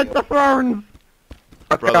throne! Take the throne!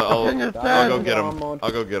 Brother, King is I'll go dead. get him.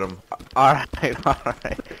 I'll go get him. Alright,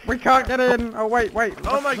 alright. We can't get in! Oh, wait.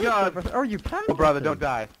 Oh my god! Oh, you can! Oh, brother, don't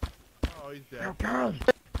die. Oh, he's dead. Oh, God!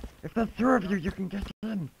 If there's two of you, you can get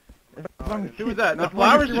in. As long as Who you- was that? The as long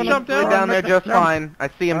as flowers you just wanna jumped They're in? down there make a just jump. fine. I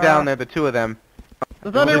see them down there, the two of them.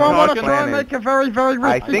 Does Are they anyone want to talking? try and make a very, very risky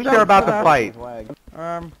I think jump they're about for to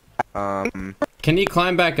that? fight. Can he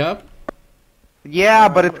climb back up? Yeah,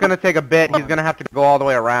 but it's gonna take a bit. He's gonna have to go all the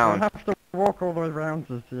way We'll around. have to walk all the way around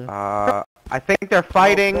this year. I think they're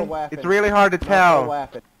fighting. Go laughing. It's really hard to Go tell.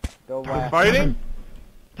 laughing. Go They're laughing. fighting?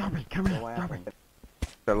 Dobby, come here, Dobby.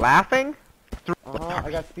 They're laughing? I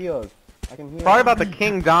got feels. I can hear. Sorry about the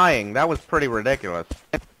king dying. That was pretty ridiculous.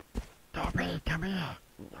 Dobby, come here.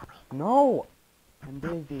 No. I'm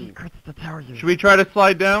busy. Secrets to tell you. Should we try to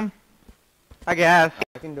slide down? I guess.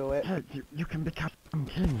 I can do it. Hey, you can become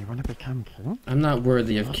king. You want to become king? I'm not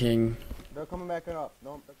worthy of king. They're coming back up.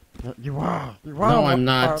 No. Yeah, you are. You are. No, I'm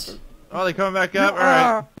not. Oh, they coming back You up? Alright.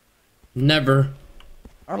 are. Never.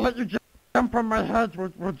 I'll let you jump on my head.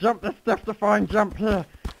 We'll jump this death-defying jump here,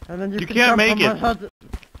 and then you You can can't jump make on my it. head.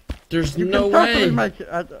 There's You no can totally way. make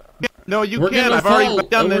it. No, you We're can't. gonna I've already fall.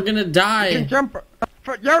 done We're this. gonna You can die. jump.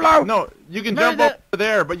 For YOLO! No, you can Made jump it. over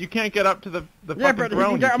there, but you can't get up to the Yeah, fucking but he throne.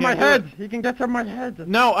 can get You on my can't do head. it. He can get on my head.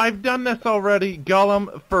 No, I've done this already,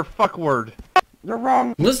 Gollum, for fuckword. You're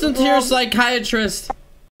wrong. Listen to your psychiatrist.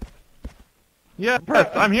 Yes,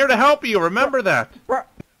 I'm here to help you. Remember that. How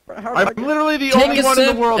I'm literally the Take only a one in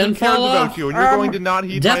sip the world who and cares fall about off. you, and you're going to not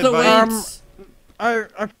heed my Death advice. awaits.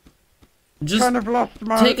 I've Just kind of lost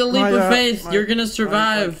my. take a leap my, of faith. my- You're gonna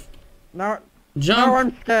survive. Now Jump.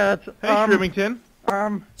 I'm scared. Hey, Shrimmington.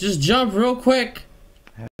 Just jump real quick.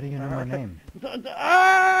 How do you know my name?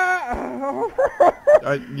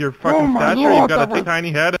 Your fucking Oh my stature, lord, you've got that a was-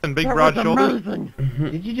 tiny head and big that broad was shoulders. amazing.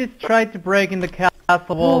 Did you just try to break in the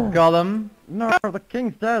castle walls, Gollum? No, the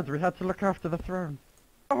king's dead. We had to look after the throne.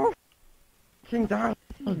 Oh, king died.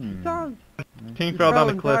 He died. King He fell down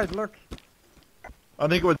the and cliff. died, Look. I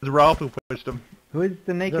think it was Ralph who pushed him. Who is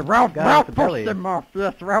the naked Yeah, Ralph. guy Ralph with the belly? pushed him off.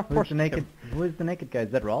 Yes, Ralph Who's pushed the naked? Who is the naked guy?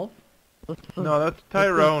 Is that Rolf? No, that's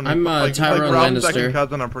Tyrone. I'm, like Tyrone Ralph's Lannister. second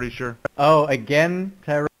cousin, I'm pretty sure. Oh, again,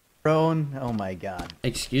 Tyrone. Oh my God.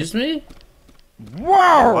 Excuse me?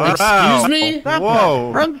 Whoa! Excuse me? That's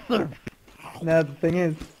Whoa. offensive. Now the thing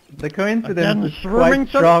is, the coincidence Again, is quite Shrimmington?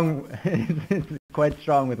 strong. It's quite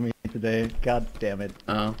strong with me today. God damn it.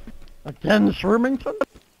 Oh. Again, Shrimmington?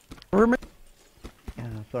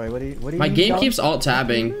 Sorry. What do you? My mean, game Gollum? keeps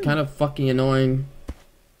alt-tabbing. Kind of fucking annoying.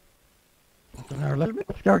 Now,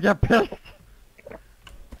 let's go get pissed.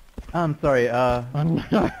 I'm sorry. I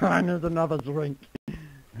need another drink.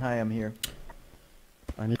 Hi, I'm here.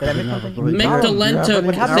 I need Did I miss another something? drink. Mick Do you have Delento,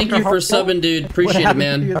 any thank you alcohol? for subbing, dude. What Appreciate it, happened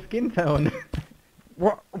to man. your skin tone?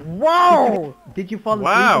 Whoa! Did you fall asleep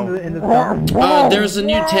Wow. in the sun? Whoa! There's a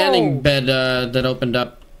new Whoa! tanning bed that opened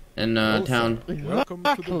up in town. Welcome to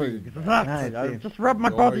the Exactly. league. Exactly. I see. just rubbed my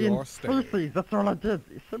Enjoy body in your stay. feces. That's all I did.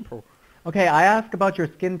 It's simple. Okay, I asked about your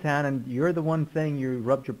skin tan, and you're the one saying you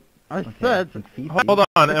rubbed your. I said. some feces. Hold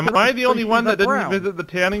on, am I the only Feces one are that didn't brown. visit the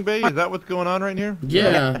tanning bay? Is that what's going on right here?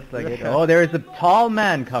 Yeah. It's like it. Oh, there is a tall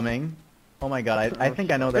man coming. Oh my God, I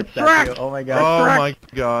think I know that It's statue. Shrek! Oh my Oh God. my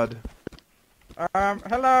god.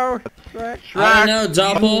 Hello. Shrek. I know,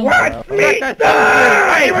 Doppel. What?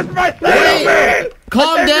 He was my Wait!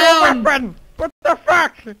 Calm down! weapon. What the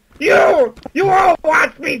fuck? You all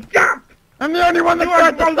watch me jump. I'm the only one that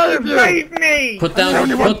tried to save you. Put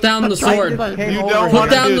down the sword. You don't Put want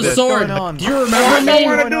to down do the this. sword. What's going on? Do you remember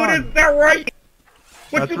me? Is that right?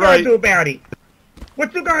 What That's you right. gonna do about it?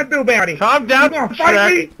 What you gonna do about it? Calm down, You gonna fight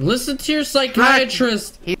Shrek. me? Listen to your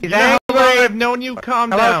psychiatrist. He's You know how long angry. I've known you? Calm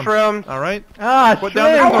Hello, down. Shrooms. Alright? Ah, Put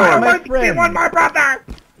down the Shrimp, sword. my friend. my brother.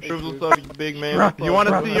 Shrivel's so big man. You want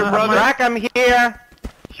to see your brother? Shrek, I'm here.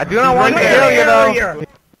 I do not want to kill you though.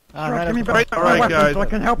 Ah, Give me not back All my right, weapon guys. so I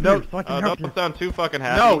can help No, you. So I can help you. Don't sound too fucking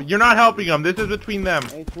happy. No, you're not helping him. This is between them.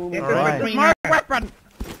 Alright. This is my weapon.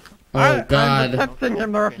 Oh I'm God. protecting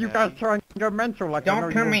him though if you guys try and go mental like I know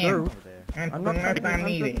Don't come you in. do. Unless I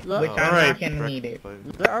need it, Yeah. which I'm Alright. not gonna need it.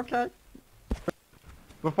 Yeah, okay.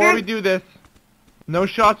 Before we do this, no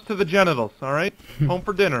shots to the genitals, alright? Home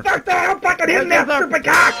for dinner. What the hell fucking in there, stupid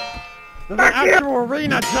cock? There's an actual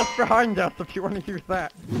arena just behind us if you want to use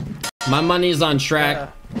that. My money's on Shrek.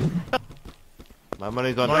 My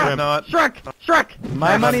money's on Why shrimp. not? Shrek!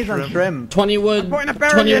 My money's on shrimp. 20 wood. Putting a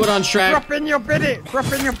berry 20 in. wood on Shrek. Drop in your biddy.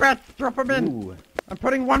 Drop in your bets. Drop them in. Ooh. I'm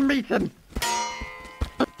putting one meat in.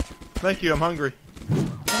 Thank you, I'm hungry.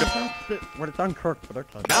 When it's uncooked, but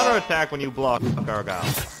okay. Counterattack when you block Gargoyle.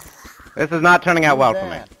 This is not turning out well for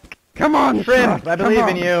me. Come on, Shrimp, I believe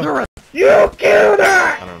in you. You killed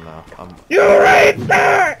her! I don't know. You raped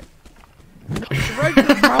her!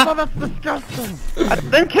 Racist, mother, that's disgusting. I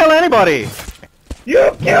didn't kill anybody.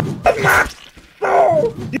 You killed my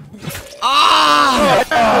soul!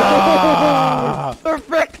 The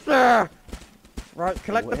fixer! Right,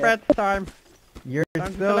 collect the breads, time. You're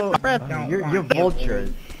so... You're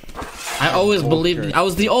vultures. I always believed I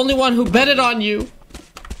was the only one who betted on you.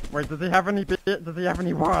 Wait, does he have any beer? Does he have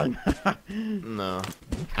any wine? No.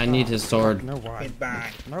 I need his sword. No wine.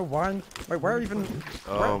 Goodbye. No wine? Wait, where even...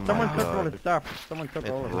 Oh my Someone took all God. his stuff. Someone took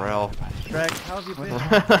all of it. Ralph. Shrek, how have you been?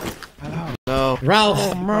 No. Ralph!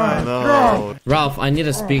 Oh my No. God! Ralph, I need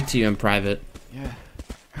to speak to you in private. Yeah,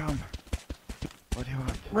 come. What do you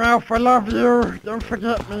want? Ralph, I love you! Don't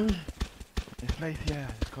forget me! This place here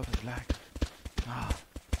is called the Black. Ah.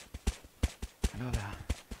 Hello there.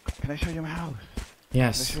 Can I show you my house?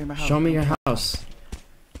 Yes. Show me your house.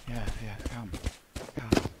 Yes, come.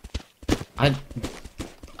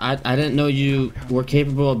 I didn't know you were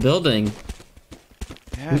capable of building.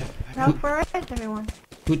 Yes, Ralph, where is everyone?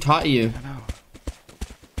 Who taught you?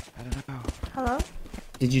 I don't know. Hello?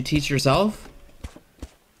 Did you teach yourself?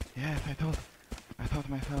 Yes, I taught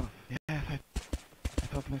myself. Yes, I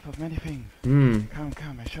taught myself many things. Hmm. Come,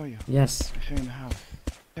 I show you. Yes. I show you my house.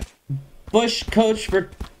 Bush coach for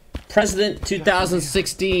President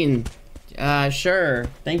 2016. Sure.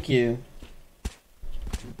 Thank you.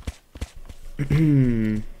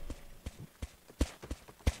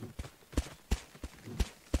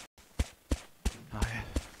 Oh, yes.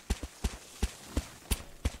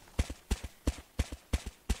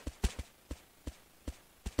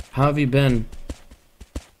 How have you been?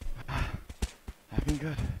 I've been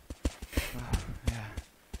good. Yeah.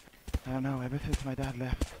 I don't know, ever since my dad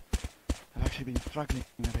left, I've actually been struggling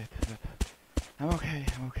a bit, but I'm okay.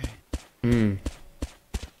 Hmm.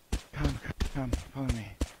 Come, follow me.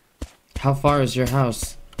 How far is your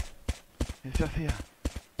house? It's just here.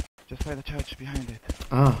 Just by the church behind it.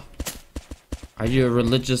 Ah. Are you a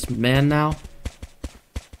religious man now?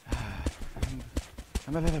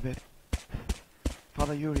 I'm a little bit.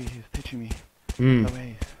 Father Yuri is teaching me Hmm. the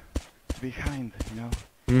ways to be kind, you know.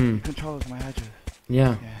 Hmm. He controls my edges.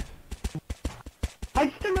 Yeah. I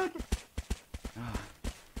still noticed.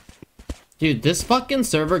 Dude, this fucking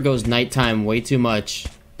server goes nighttime way too much.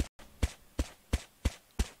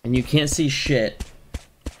 And you can't see shit.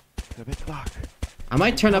 It's a bit dark. I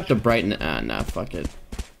might turn up the brightness. Nah, fuck it.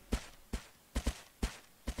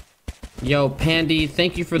 Yo, Pandy,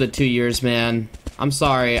 thank you for the 2 years, man. I'm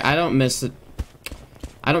sorry, I don't miss it.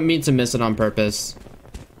 I don't mean to miss it on purpose.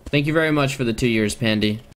 Thank you very much for the 2 years,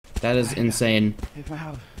 Pandy. That is insane. Here's my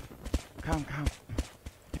house. Come.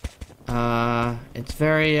 It's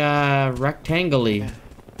very, rectangle-y.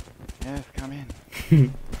 Yes, come in.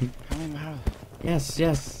 Come in my house.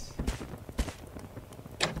 Yes.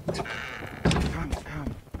 Come.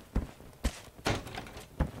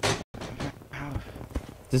 House.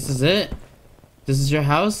 This is it? This is your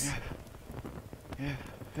house? Yes.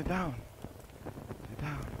 Sit down.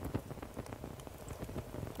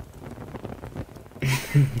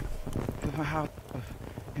 This is my house.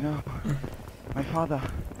 You know, my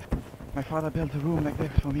father built a room like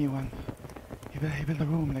this for me once. He built a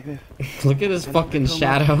room like this. Look at his fucking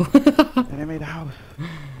shadow. And I made a house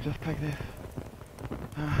just like this.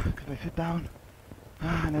 Because I sit down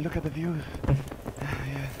and I look at the views.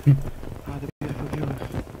 Yes. The beautiful views.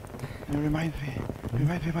 And it reminds me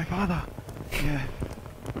of my father. Yes.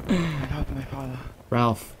 I thought of my father.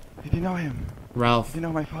 Ralph. Did you know him? Ralph. Did you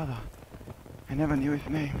know my father? I never knew his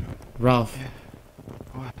name. Ralph. Yes.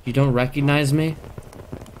 What? You don't recognize me?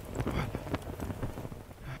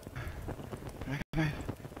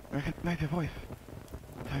 Recognize your voice.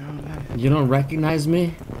 You don't recognize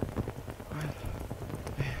me?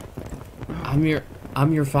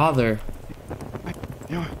 I'm your father.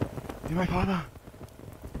 You're my father?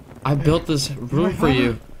 I built this room for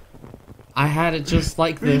you. I had it just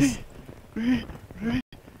like this. Really?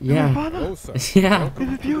 Yeah. Hello, sir. Yeah. Welcome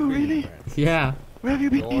Is it to you, the Big really? Man. Yeah. Where have you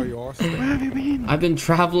been? Enjoy your stay. Where have you been? I've been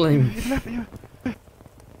traveling. You left me.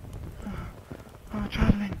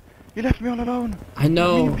 Traveling. You left me all alone. I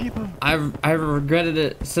know. With people. I regretted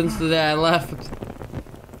it since the day I left.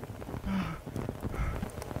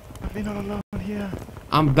 I've been all alone here.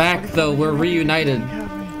 I'm back though. We're reunited.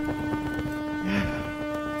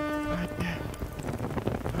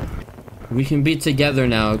 We can be together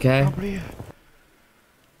now, okay? I'll breathe.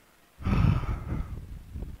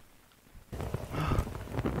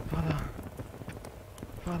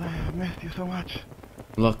 Father, I have missed you so much.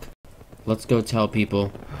 Look, let's go tell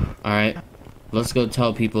people. Alright? Let's go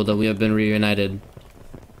tell people that we have been reunited.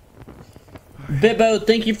 Bibbo,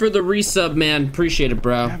 thank you for the resub, man. Appreciate it,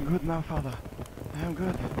 bro. I am good now, Father. I am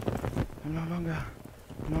good. I'm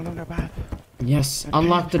no longer bad. Yes,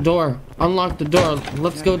 unlock the door. Unlock the door.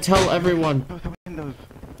 Let's go tell everyone. Close the windows.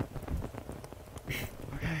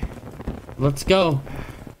 Okay. Let's go.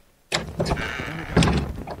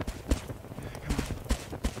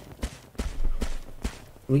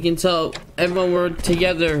 We can tell everyone we're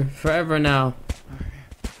together forever now. Okay.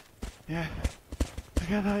 Yes.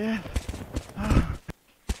 Together, yes.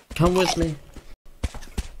 Come with me.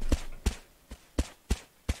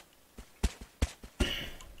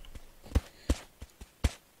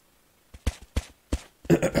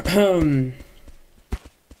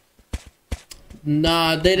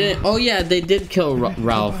 Nah, they didn't. Oh yeah, they did kill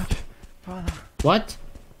Ralph. Father, What?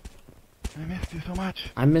 I missed you so much.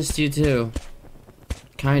 I missed you too.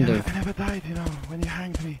 Kind of. I never died, you know, when you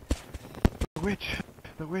hanged me. The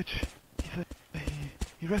witch,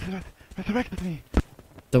 he resurrected me.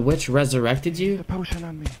 The witch resurrected you? The potion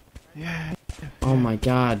on me. Yeah. Oh my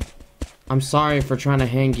god. I'm sorry for trying to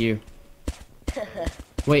hang you.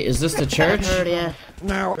 Wait, is this the church?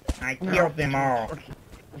 No. I killed them all.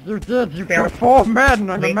 You did. You killed 4 men.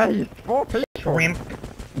 I'm amazed. 4 people. Shrimp.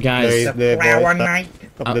 Guys, The flower knight.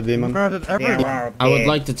 Of the demon. Murdered everyone. I would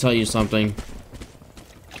like to tell you something.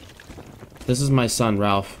 This is my son,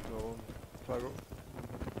 Ralph.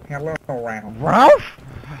 Hello, Ralph. Ralph?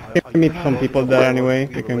 We meet some people there anyway.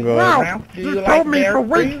 We can go. Ralph, Do you you told like me for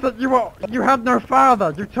berries? weeks that you had no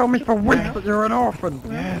father. You told me for weeks that you were an orphan.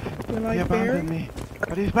 Yes. You He like abandoned berries? me.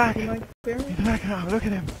 But he's back. You like berries? He's back now. Look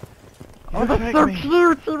at him. He Oh, looks that's like so me.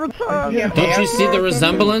 cute. He returned. Yeah, Don't you see the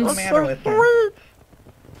resemblance? What's the matter That's with so him?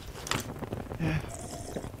 sweet.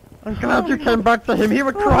 Yes. I'm glad you came back to him. He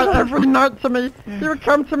would cry every night to me. He would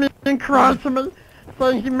come to me and cry to me,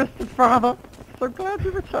 saying he missed his father. So glad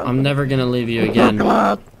you returned. I'm never gonna leave you So again.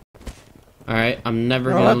 glad. Alright, I'm never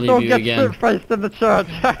Well, gonna let's all leave you get again. shit-faced in the church.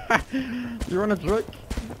 You want a drink?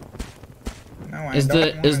 No, I Is don't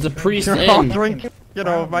the want is to the drink. priest I'll in? drink,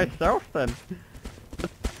 myself then.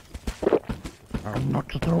 I'll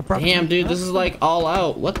knock it over. Damn, dude, this is like all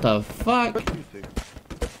out. What the fuck?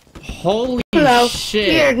 Holy Hello.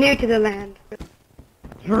 shit. You're new to the land.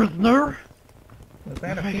 Yours new? Was that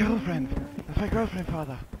That's a my female? girlfriend. That's my girlfriend,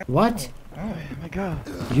 Father. What? Oh, My girl.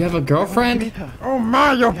 You have a girlfriend? Meet her. Oh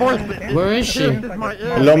my, your voice is... Where is she? This is my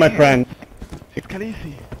ear. Hello, my friend. It's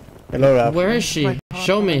Khaleesi. Hello, Ralph. Where is she?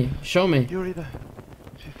 Show me. Show me. You're either.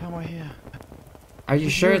 She's somewhere here. Are you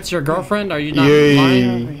sure it's your girlfriend? Are you not Yay.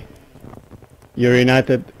 lying? You're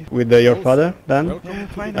united with your father, then? Welcome Yeah,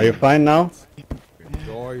 it's fine. Are you fine now?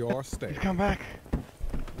 Enjoy your stay. He's come back.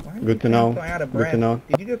 why Good you to know. sound so out of Good breath? to know.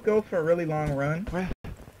 Did you just go for a really long run?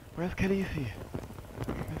 Where's Khaleesi?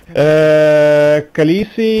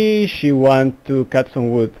 Khaleesi, she want to cut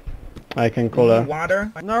some wood. I can call Need her.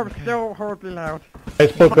 water? No, it's still horribly loud. I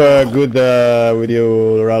spoke good with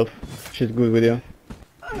you, Ralph. She's good with you.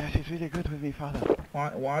 Yeah, she's really good with me, Father.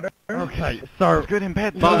 Water? Okay, so... She's good in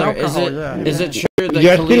bed. Father, alcohol, is it true that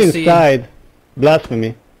You're still Khaleesi... inside.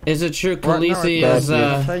 Blasphemy. Is it true Well, no, Khaleesi it's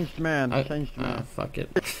is, changed man, I- changed man. fuck it.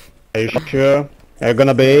 Are you sure? Are you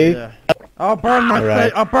gonna bathe? Yeah. I'll burn my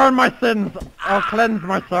Alright. I'll burn my sins. I'll cleanse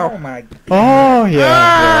myself. Oh my... Oh,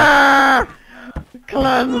 yeah. Ah!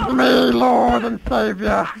 Cleanse me, Lord and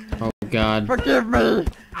Savior. Oh god. Forgive me.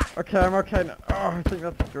 Okay, I'm okay now. Oh, I think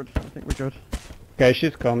that's good. I think we're good. Okay,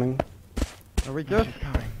 she's coming. Are we good? She's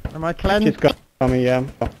coming. Am I She's cleansed? coming, yeah.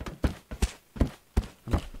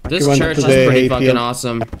 This She went church to is the pretty hayfield. fucking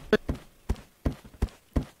awesome.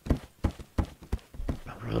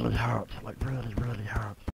 That really hurts. Like, really, really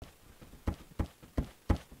hurts.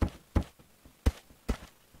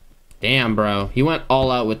 Damn, bro. He went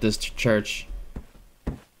all out with this church.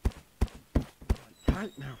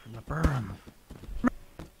 Tight now from the burn.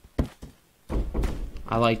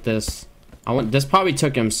 I like this. This probably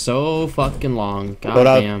took him so fucking long. God So,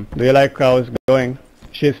 Ralph, damn. do you like how it's going?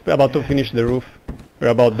 She's about to finish the roof. We're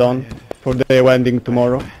about done for the wedding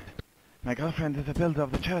tomorrow. My girlfriend is the builder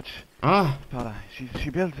of the church. Ah, Father, she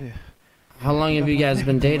built this. how long have you guys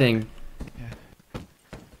been dating?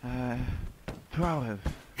 2 hours.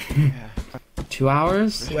 Yeah. 2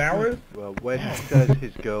 hours? 2 hours? Well, when he says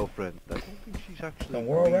his girlfriend, I don't think she's actually... The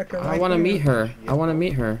world record I right want to there. meet her. I want to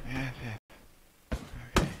meet her. Yes, yes.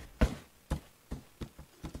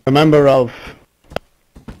 Remember, Ralph.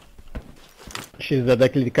 She's a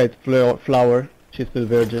delicate flower. She's still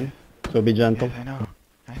virgin, so be gentle. Yes,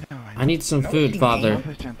 I know. I need some No, food, she Father. Love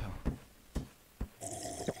is gentle.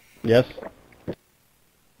 Yes?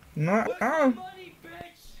 No, oh.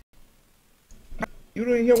 You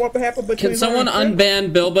didn't hear what happened between Can someone her and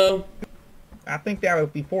Shrimp? unban Bilbo? I think that was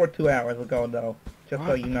before 2 hours ago, though. Just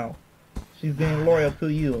so you know. She's been loyal to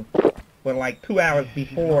you. But like 2 hours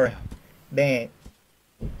before that.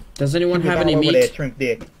 Does anyone she was have any all over meat? that shrimp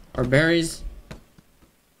dick. Or berries?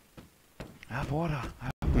 I have water.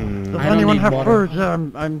 Does I don't anyone need have water. food?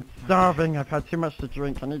 I'm starving. I've had too much to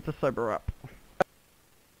drink. I need to sober up.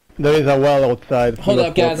 There is a well outside. Hold full up,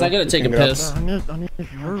 of guys. water. I gotta take a You can grab- piss. I need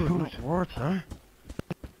food, not water.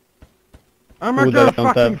 I'm gonna Food go that I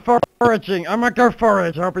don't fucking foraging. I'm gonna go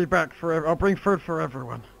forage. I'll be back for. I'll bring food for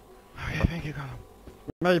everyone. Okay, thank you, Gollum.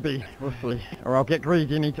 Maybe. We'll see. Or I'll get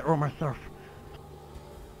greedy and eat it all myself.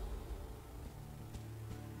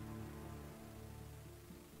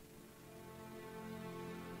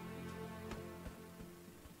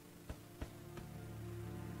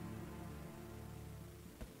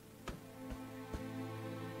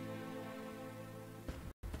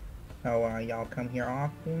 So, y'all come here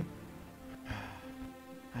often?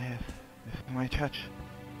 Yes, this is my church.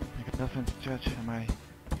 My girlfriend's church and my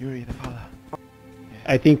Yuri, the father.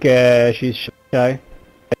 I think she's shy.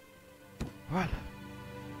 What?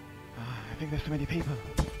 I think there's too many people.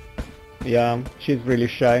 Yeah, she's really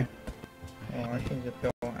shy. Oh, I can just go.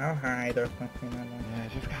 I'll hide or something. I don't know. Yeah,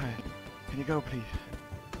 just go ahead. Can you go, please?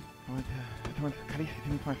 I want Khaleesi to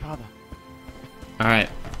meet my father. Alright.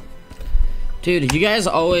 Dude, you guys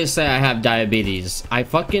always say I have diabetes. I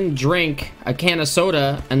fucking drink a can of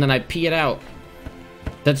soda and then I pee it out.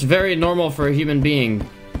 That's very normal for a human being.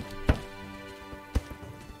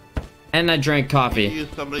 And I drank coffee. Use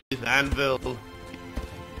somebody's anvil.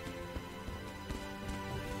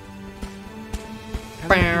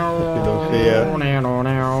 don't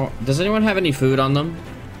see Does anyone have any food on them?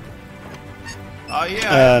 Oh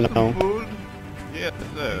yeah, I have some no. food. Yes,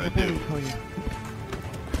 sir, I do.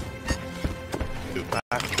 Two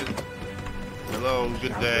packages. Hello,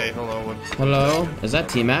 good day. Hello. Hello? Is that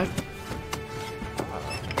T-Mac?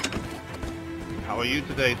 How are you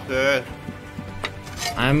today, sir?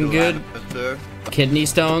 I'm good. Still sir? Kidney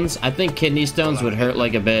stones? I think kidney stones would hurt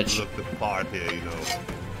like a bitch. Look the part here, you know.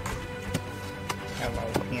 Hello,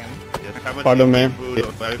 Kim. Yes, how much Pardon you me. need food?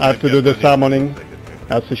 Or I have to do the summoning.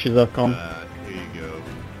 As fishes have come. Here you go.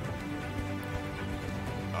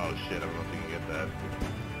 Oh shit, I'm not gonna get that.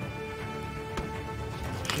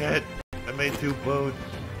 Shit, I made 2 boats.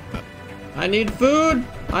 I need food!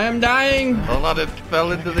 I am dying! Hold on, it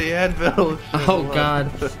fell into the anvil. Shit, Oh hold on.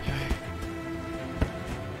 god.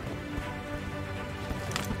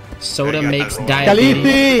 Soda I got makes that.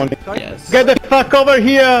 diabetes. Khaleesi! Yes. Get the fuck over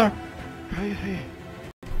here! Khaleesi!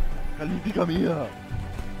 Khaleesi, come here!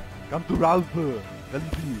 Come to Ralph!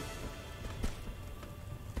 Khaleesi!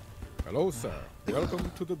 Hello, sir.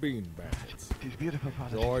 Welcome to the beanbags. She's beautiful,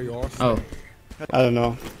 father. Enjoy your stay. Oh, I don't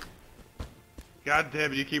know. God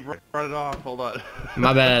damn it, you keep running off. Hold on.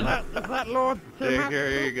 my bad. Is that Lord Tim? Here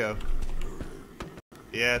you go.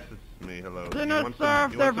 Yes, it's me. Hello. Dinner You want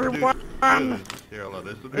served, you want everyone. new shoes? Here, hello.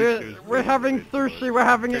 There's some new shoes. We're having sushi. We're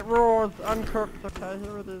having it raw, uncooked. Okay,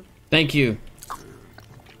 here it is. Thank you.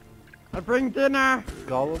 I bring dinner.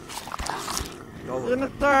 Gollum? Dinner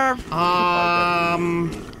served. I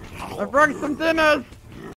brought some dinners.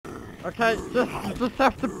 Okay, you just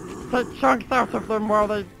have to take chunks out of them while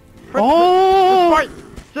they.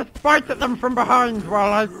 Just bite at them from behind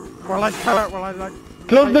while I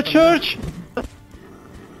Close the church!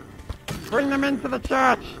 bring them into the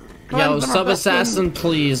church. Yo, Cleanse them of sub their assassin,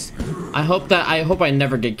 please. I hope I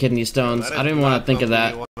never get kidney stones. That I is don't even want not to think of something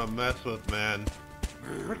that. You want to mess with, man.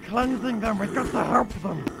 sins. We're cleansing them. We've got to help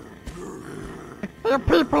them. They're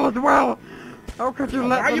people as well. How could you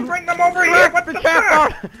let Why them? you bring them over here? What Be the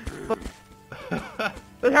careful.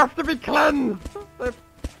 They have to be cleansed. They're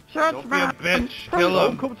church Don't be a man. bitch. Kill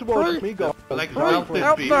them. Come towards me, Gollum. Like Please melted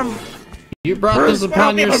help beef. them. You brought this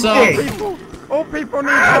upon yourself. All people need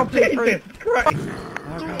Ah, help. Jesus Christ!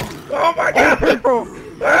 Oh my All God!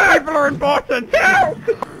 people are important. Help!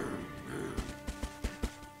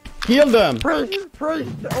 Kill them! Priest,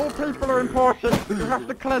 all people are important. You have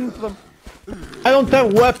to cleanse them. I don't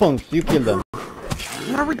have weapons, you kill them.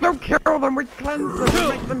 No, we don't kill them, we cleanse them, we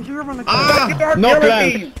make them human again. No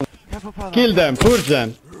plans! Kill them, purge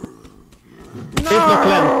them!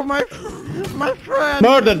 No, my friend!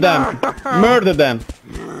 Murder them! No. Murder them!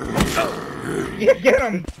 Yeah, get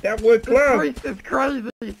him! That wood The club! priest is crazy!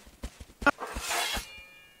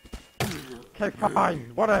 Okay,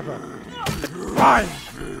 fine, whatever. Fine!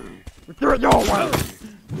 We do it your way!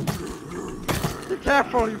 Be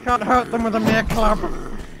careful, you can't hurt them with a mere club.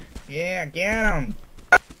 Yeah, get him!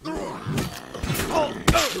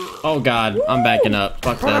 Oh god, I'm backing up.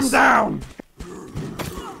 Fuck Put them this. down!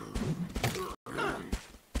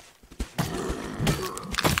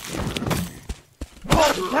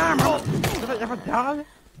 Damn, did I ever die?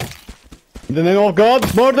 In the name of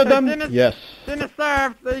God, murder them! Yes. Dinner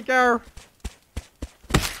served, there you go.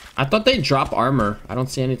 I thought they drop armor. I don't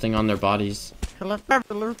see anything on their bodies. Collect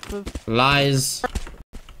the looters. Lies.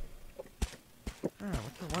 Oh, what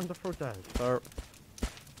a wonderful day. So,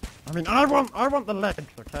 I mean, I want the legs,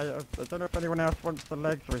 okay? I don't know if anyone else wants the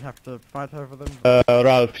legs, or we have to fight over them.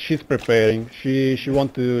 Ralph, she's preparing. She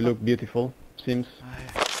wants to look beautiful, seems.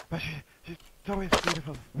 But she's always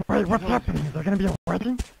beautiful. Wait, what's happening? Is there gonna be a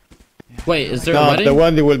wedding? Wait, is there a No, wedding? the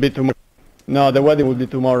wedding will be tomorrow. No, the wedding will be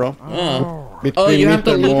tomorrow. Oh, Between you have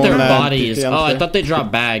to Mr. loot Moon their and bodies. his Oh, I fiancée. thought they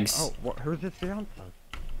dropped bags. Oh, what, who's his fiance?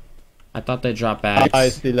 I thought they dropped bags. I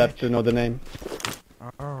still have to know the name.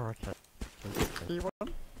 Oh, okay. T1?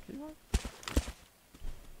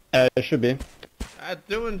 It should be.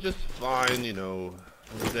 Doing just fine, you know.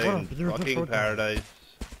 Day in beautiful fucking day. paradise.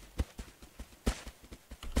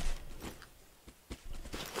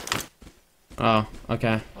 Oh,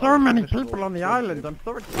 okay. So many people on the island, I'm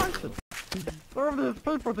so excited. So many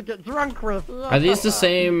people to get drunk with. Are these the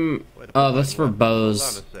same? Oh, that's for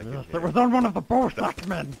bows. Yes, it was on one of the Borsak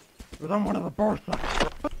men. It was on one of the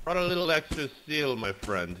Borsak. Brought a little extra steel, my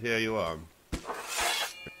friend. Here you are.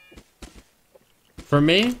 For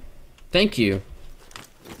me? Thank you.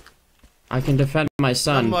 I can defend my Not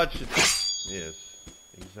son. much. Yes,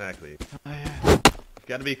 exactly.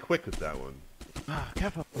 Gotta be quick with that one. Ah,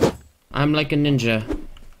 careful. I'm like a ninja.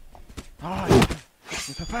 Oh, you're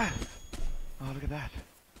so fast. Oh, look at that.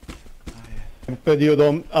 But you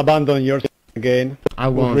don't abandon yours again. I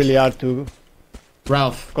It was won't. really hard to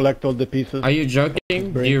Ralph, collect all the pieces. are you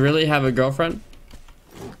joking? Do you really have a girlfriend?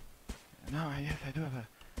 No, yes, I do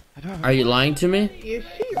have a... Are you lying to me? Is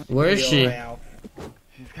she Where is she? Ralph?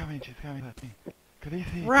 She's coming at me. Could you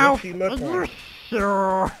see? Ralph, she look are you like?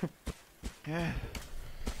 sure? Yes.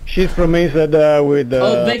 She's promised with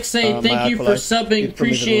Oh, Vic say my thank you for acolyte. subbing, She's promised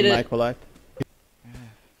appreciate with my it. acolyte.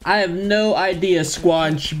 I have no idea,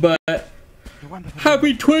 Squanch, but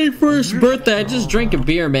happy 21st birthday. I just drank a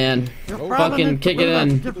beer, man. Fucking kick it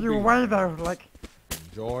in. Give you away though, like,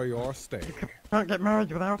 Enjoy your stay. can't get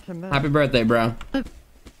married without him then. Happy birthday, bro.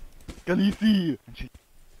 Khaleesi!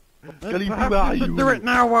 Perhaps you should do it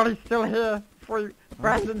now while he's still here, before he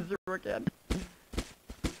abandons you again.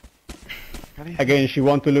 Again, she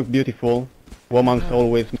wants to look beautiful. Women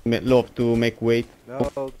always love to make weight.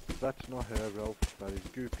 No, that's not her, Ralph. That is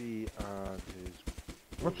Goofy and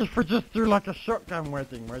his... What if we just do like a shotgun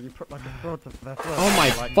wedding, where you put like a sword to their throat? Oh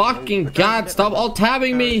my like, fucking god, stop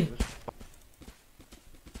alt-tabbing me!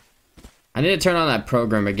 I need to turn on that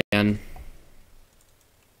program again.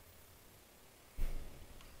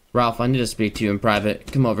 Ralph, I need to speak to you in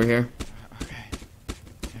private. Come over here. Okay.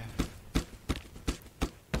 Yes.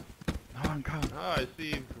 No one come. Oh, I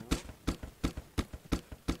see.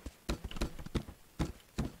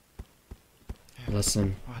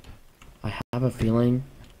 Listen, What? I have a feeling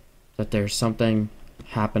that there's something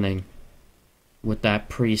happening with that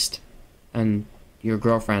priest and your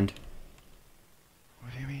girlfriend.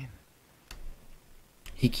 What do you mean?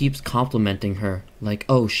 He keeps complimenting her, like,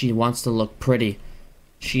 oh, she wants to look pretty.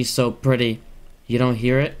 She's so pretty. You don't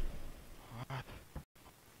hear it?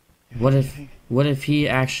 What? What if he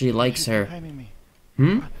actually likes her? Me.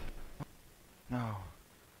 Hmm? What? No.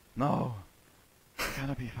 No. It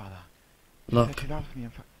cannot be, Father. She Look, said she loves me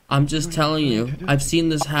and I'm just telling you, I've seen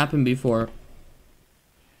this happen before.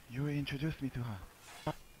 You introduced me to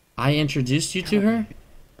her. I introduced you to her?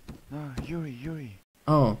 No, Yuri.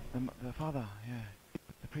 Oh, The father, yeah.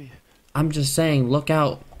 The priest. I'm just saying, look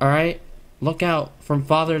out, alright? Look out, from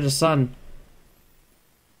father to son.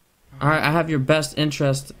 Alright, I have your best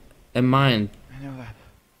interest in mind, I know that.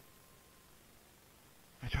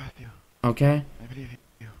 I trust you. okay? I believe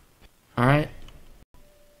you. Alright?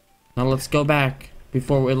 Now let's go back,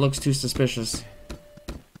 before it looks too suspicious.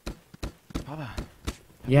 Father.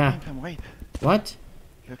 Yeah. Gained some weight. What?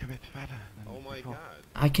 You look a bit fatter than Oh my before. god.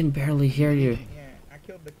 I can barely hear you. Yeah, I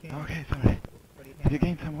killed the king. Okay, sorry. Have you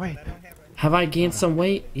gained some weight? Have I gained some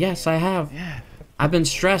weight? Yes, I have. Yes. I've been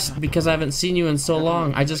stressed because I haven't seen you in so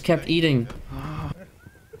long. I just kept eating.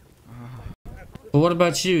 But what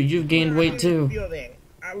about you? You've gained weight too. Feel that.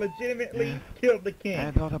 I legitimately killed the king. I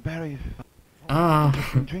had a lot of berries.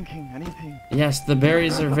 Ah, And drinking and eating. yes, the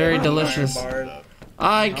berries are very delicious.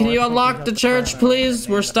 Can you unlock the church, please?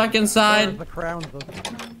 We're stuck inside. The crowns.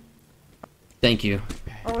 Thank you.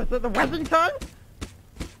 Oh, is it the wedding time?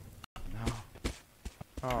 No.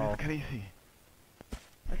 Oh. Where's Khaleesi?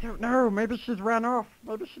 I don't know. Maybe she's ran off.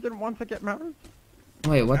 Maybe she didn't want to get married.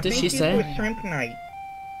 Wait, what did she It was say? shrimp night.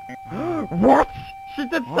 What? She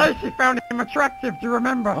did say she found him attractive. Do you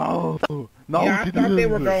remember? Oh, No, Yeah, I thought they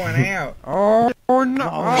were going out. Oh no!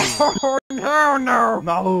 Oh no! No!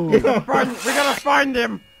 No! We gotta find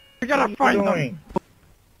him. We gotta find him.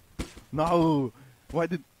 No! Why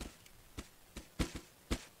did...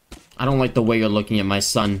 I don't like the way you're looking at my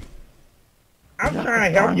son. I'm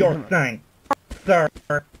trying to help your son, sir.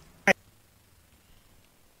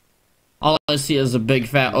 All I see is a big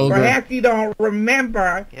fat ogre. Perhaps you don't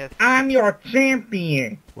remember. Yes. I'm your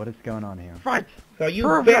champion. What is going on here? Fight. So you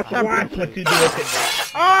Prove best your watch what you do with it.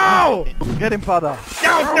 Oh! Get him, father!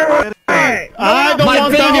 Don't do it! I don't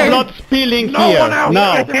want any blood spilling here.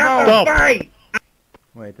 Now, stop.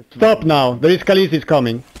 Wait, this Stop now. There is Khaleesi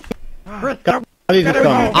coming. Khaleesi is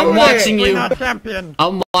coming. I'm watching you. Champion.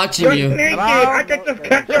 I'm watching You're you. naked. I could just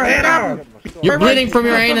cut your head off. You're bleeding from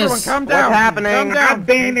your anus. Calm What's down. happening? Calm down. I'm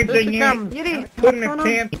bandaging you. Yuri, Putting what's a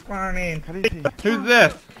going on? tampon in. Khaleesi, Who's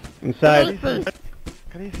this? Inside.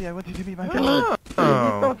 Khaleesi, I want you to meet my Oh.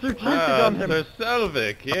 father. Don't you cheated on him. Sir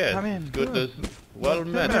Selvig, yes. Come in. Goodness, well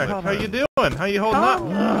met. How you doing? How you holding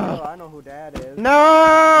up? I know who Dad is.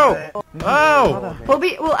 No! Oh!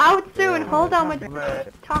 We'll out soon. Hold on, we're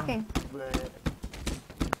talking.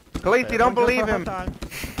 Khaleesi, don't believe him.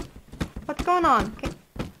 What's going on?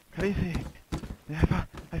 Khaleesi,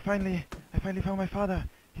 I finally found my father.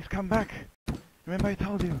 He's come back. Remember I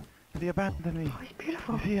told you that he abandoned me. Oh, he's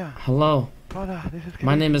beautiful. He's here. Hello. Father, this is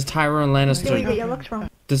My Khaleesi. name is Tyrone Yuri, Lannister. get your looks wrong.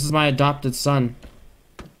 This is my adopted son.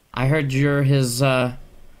 I heard you're his,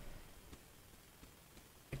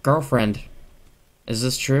 girlfriend. Is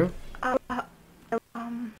this true? It's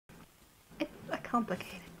a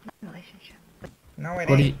complicated relationship. No, it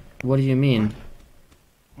What do ain't. what do you mean?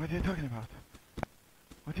 What are you talking about?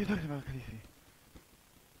 What are you talking about, Khaleesi?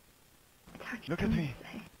 It's hard to Look at me.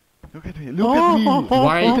 say. Look at me. Look at me.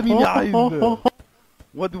 Why? Look at me in the eyes.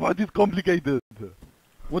 What is complicated?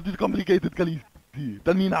 What is complicated, Khaleesi?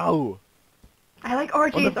 Tell me now. I like All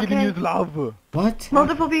orgies, I'm giving you okay? is love. What?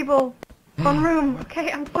 Multiple people. One room.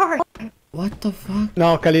 Okay, I'm sorry. What the fuck?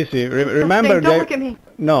 No, Khaleesi, remember Don't that... look at me.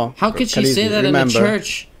 No. How could she say Khaleesi, that remember, in the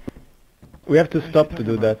church? We have to stop to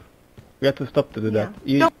do that. We have to stop to do that.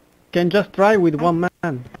 You Don't- can just try with one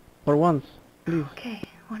man. For once. Please. Okay,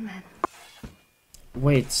 one man.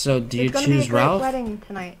 Wait, so do you It's gonna be a choose great Ralph? wedding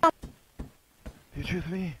tonight. You choose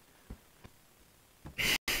me.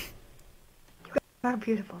 You are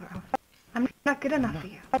beautiful, Ralph. I'm not good enough for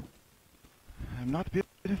you. I'm not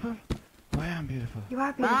beautiful. I am beautiful. You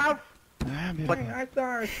are beautiful. I am beautiful. I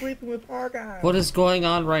saw her sleeping with our guy. What is going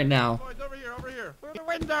on right now? Boys, over here, over here. Through the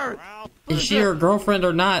window. Is she your girlfriend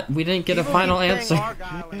or not? We didn't get a final answer.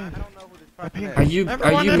 Are you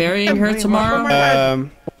marrying her tomorrow?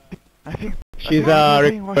 I think She's a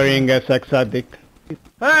recurring sex addict.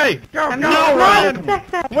 Hey! I'm No, not Ralph!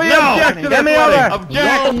 sex ed. We No! object to Get this me wedding! over!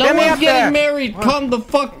 Object! No, no Get me one's up getting there. married. Calm the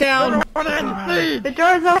fuck down. The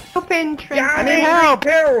door's open, Trent. Yeah, I need help.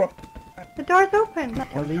 The door's open.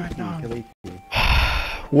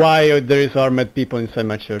 Why there is armed people inside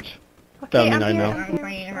my church? Tell me I'm I here, know. I'm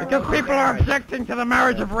here. Because people are objecting to the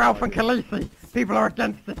marriage of Ralph and Khaleesi. People are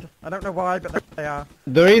against it. I don't know why, but they are.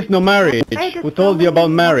 There is no marriage. Hey, Who told you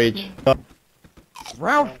about marriage?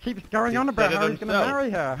 Ralph keeps going on about said it how he's going to himself. marry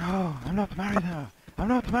her. No, I'm not married her. I'm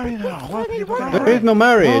not married her. What? There is no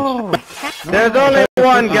marriage. Oh, There's only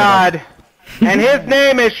one God, and his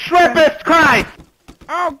name is Shrimpest Christ!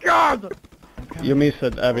 Oh God! You missed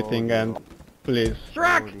everything and please.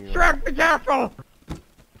 Shrek, be careful!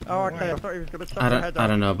 Oh, okay, I thought he was going to chop her head off. I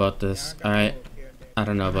don't know about this. Alright. I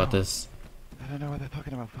don't know about this. I don't know what they're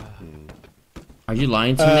talking about, Father. Are you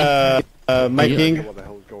lying to me? My Are you- king, What the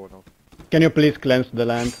hell's going on? can you please cleanse the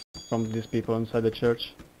land from these people inside the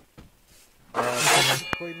church?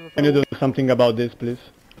 Can you do something about this, please?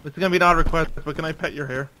 This is gonna be an odd request, but can I pet your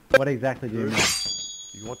hair? What exactly do you mean?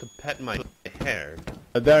 You want to pet my hair?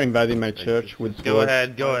 They're invading my church with Go swords.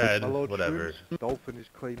 ahead, go ahead, My Lord whatever. Shrimps, Dolphin is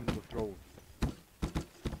claiming the throne.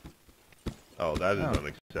 Oh, that is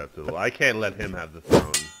unacceptable. I can't let him have the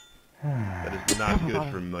throne. That is not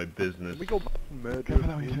good for my business. We go back and murder Careful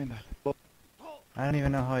how him. you're doing that. I don't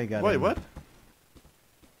even know how he got Wait, in. what?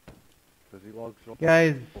 Because he logs on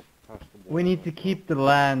Guys, past the we need to keep the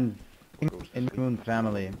land in Moon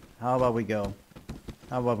family. How about we go?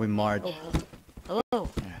 How about we march? Hello.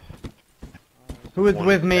 Who is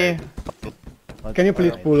with me? Can you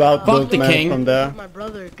please pull out Fuck those the men king. from there? My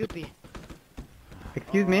brother, Goopy.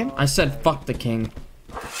 Excuse me? I said fuck the king.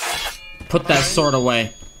 Put that sword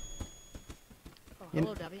away. Oh,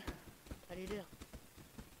 hello, Debbie. How do you do?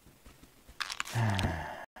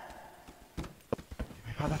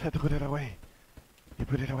 My father said to put it away. You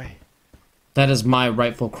put it away. That is my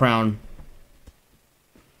rightful crown.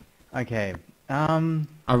 Okay.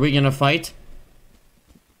 Are we gonna fight?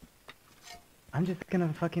 I'm just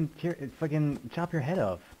gonna fucking chop your head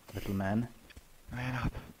off, little man. Man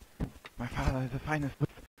up. My father is the finest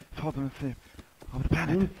swordsman of the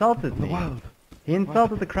planet. He insulted the me. world. He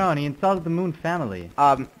insulted the crown. He insulted the Moon family.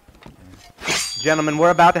 Gentlemen, we're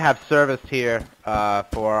about to have service here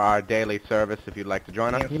for our daily service. If you'd like to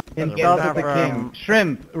join us. He insulted the king.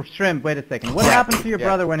 Shrimp. Wait a second. What happened to your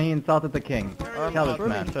brother when he insulted the king? Tell us,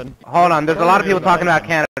 man. Hold on. There's a lot of people talking about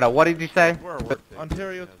Canada. What did you say?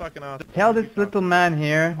 Ontario's fucking awesome. Tell this little man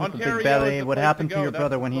here with the big Ontario belly is the what place happened to to go. your That's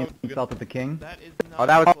brother the when he place to go. insulted the king. Oh,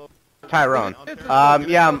 that was Tyrone.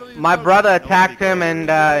 Yeah, my brother attacked him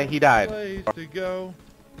and he died. Place to go.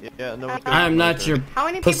 Yeah, no. I am not your How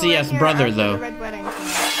many people pussy in ass here brother are though. the Red Wedding?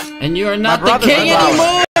 And you are not the brother's king a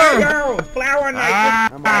flower. anymore! Yo, Flower Knight,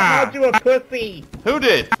 I called you a pussy. Who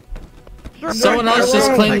did? Someone else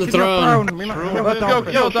just claimed the throne. Let's go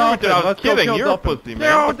kill Dolphin. I was kidding. You're a pussy,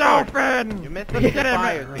 man. Dolphin! You're missing the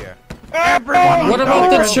fires here. What about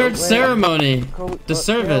the church ceremony? The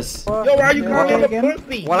service? Yo, why are you calling him a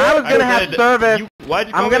pussy? Well, I was gonna have service. Why'd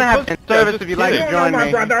you I'm call gonna me a have pussy? service if you'd like to kidding. join You know my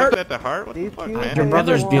me. brother. Put that at the heart? What the fuck, man? Your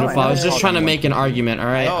brother's beautiful. I was just trying to make an argument,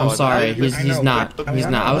 alright? I'm sorry. He's not. He's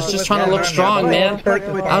not. I was just trying to look strong, man.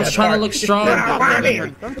 I was trying to look strong. Look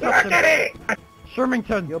at it!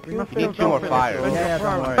 Shermington. Need 2 more fires. Yeah,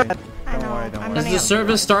 don't worry. I know. worry, don't I'm Is gonna the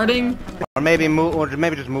service starting? Or maybe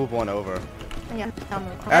just move one over. Yeah, I'll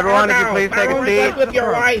move. Everyone, if you please take a seat. with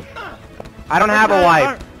your wife. I don't have a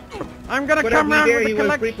wife. I'm gonna Whatever come you round dare, with you a will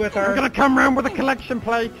sleep with collection. her. I'm gonna come round with a collection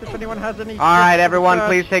plate if anyone has any. All right, everyone,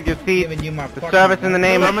 please take your seats. Giving you my The fucking service in the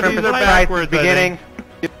name of Some of these Shrimp are Christ is backwards, I beginning.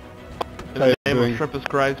 In the name of Shrimpus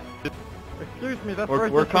Christ. Excuse me, that's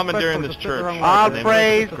We're coming during this church. All In the name of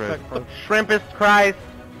praise Shrimpus Christ. Shrimpus Christ.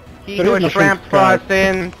 He There who is no has shrimp Shrimpus for our Christ.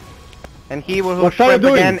 sins, and he will What are you shrimp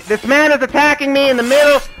doing? again. This man is attacking me in the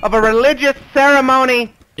middle of a religious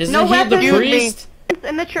ceremony. Isn't No he the weapons. priest?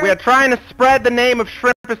 In the church. We are trying to spread the name of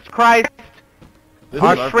Shrimpus Christ, This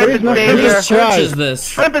our is our shrimpus no savior. Whose church is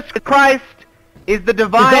this? Shrimpus Christ is the It's our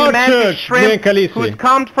divine man church, shrimp me and Khaleesi. who's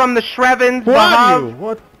come from the Shrevens Who are you? above,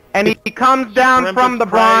 What? and he comes down Shrimpus from the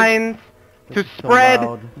brines to so spread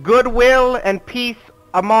loud. goodwill and peace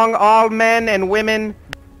among all men and women.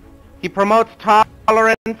 He promotes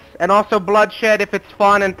tolerance and also bloodshed if it's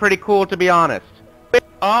fun and pretty cool, to be honest.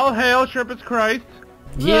 All hail Shrimpus Christ.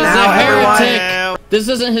 He is Now, a everyone, heretic. This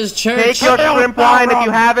isn't his church. Take your shrimp wine if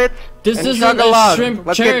you have it, This and isn't chug a a lug. shrimp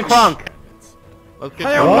Let's church. get crunk. Let's get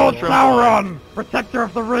Hail some Lord shrimp wine. Sauron, protector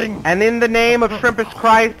of the ring. And in the name of Shrimpus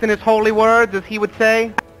Christ and his holy words, as he would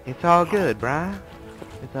say, it's all good, bruh.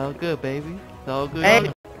 It's all good, baby. It's all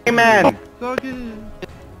good. Amen. So good.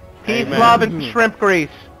 Peace, Amen. love, and shrimp grease.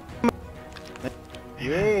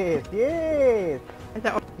 Yes, yes. Is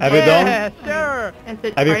that Have you done? Yeah, sure. Is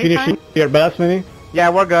it Have you party finished time? your blasphemy? Yeah,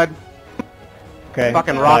 we're good. Okay.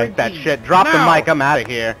 Fucking bye. rock that shit. Drop the Now. mic, I'm out of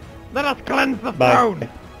here. Let us cleanse the Bye. throne.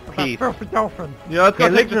 Peace. Filthy dolphin. Yeah, let's go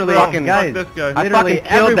Okay, take this literally, throne. fucking Fuck guys. this guy. I Literally fucking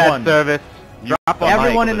killed everyone. that service. Drop the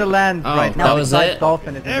Everyone mic. in the land Oh, right that now was besides it?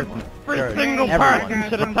 Dolphin is in Every this church. single Everyone. person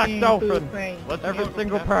should attack Dolphin. Every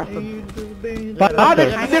single person. Oh,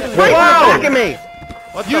 this priest is attacking me.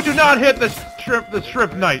 You do not hit the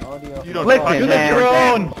shrimp knight. You don't Listen, fucking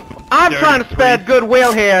man. I'm trying to spread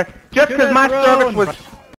goodwill here. Just because my service was...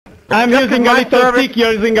 I'm Just using a my little service- stick,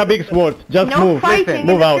 you're using a big sword. Just No move. fighting Listen, in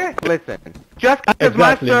move the out. church. Listen. Just because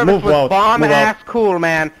Exactly. my service Move was out. bomb Move ass out. cool,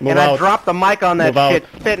 man, Move and I out. dropped the mic on that Move out. shit,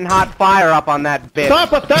 spitting hot fire up on that bitch.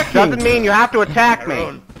 Stop attacking! Doesn't mean you have to attack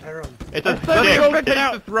me. It's a Go stick. take it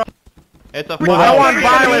out. It's a Move I out. don't want Why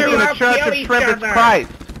violence do in you the Church kill of each Shrimpus other?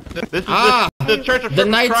 Christ. This is Ah, the Church of the Shrimpus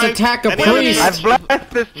knights Christ, attack a and the priest. I've blessed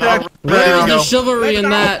this church. Where is There the you go. chivalry in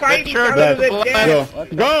that? Fight each church other is to death.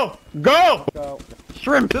 Go! Go! Go!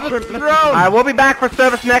 Shrimp. We'll be back for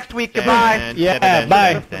service next week. Goodbye. Yeah,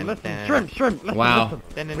 bye. Shrimp. Listen, Wow.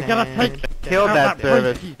 listen. We gotta take Killed out that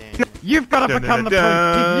service. priest. You've gotta become the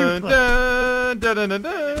priest.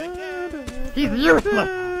 He's useless. He's useless.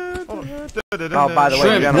 Oh, by the way,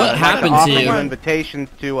 Shrimp, gentlemen, what I'd like to happened offer to you you? invitations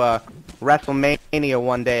to WrestleMania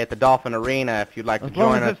one day at the Dolphin Arena if you'd like to As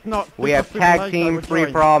long join as us. it's not We have super tag late, I team, would join.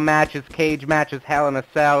 free-for-all matches, cage matches, Hell in a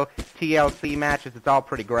Cell, TLC matches. It's all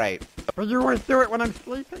pretty great. But you always do it when I'm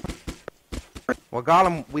sleeping. Well,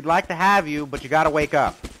 Gollum, we'd like to have you, but you gotta wake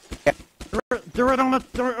up. Do it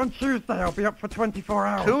on Tuesday. I'll be up for 24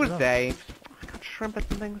 hours. Tuesday? I got shrimp and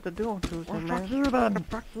things to do on Tuesday, Well, fuck man. you then.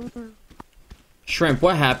 Fuck you. Shrimp,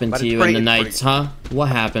 what happened But to it's you pretty- in the it's Knights, huh? What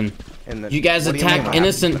happened? In the- You guys what do you mean, attack what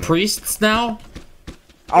innocent happened? priests now?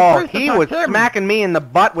 Oh, priest he was attacked him. smacking me in the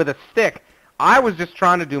butt with a stick. I was just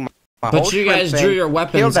trying to do my But whole you shrimp guys thing. drew your Killed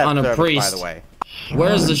weapons that on a service, priest. by the way.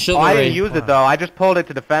 Where's the Oh, I chivalry? didn't use it though. I just pulled it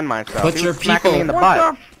to defend myself. But He your was smacking me people- in the What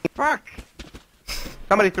butt. the fuck?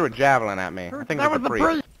 Somebody threw a javelin at me. I think That it was was the a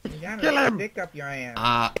priest. priest. You gotta Kill him. stick up your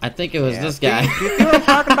ass. I think it was Yeah. this guy. Do you see what I'm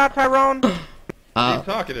talking about, Tyrone? What are you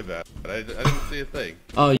talking about? I didn't see a thing.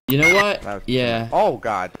 Oh, you know what? That was- Yeah. Oh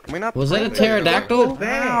God, can we not? Was that a play pterodactyl?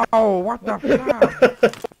 Oh, what the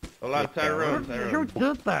fuck? Hold on, Tyrone. Who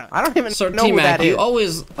did that? I don't even Sir know who T-Mac, that you is.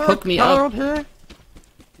 always hook me up. Child here?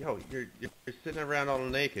 Yo, you're sitting around all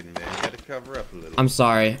naked, man. You gotta cover up a little. I'm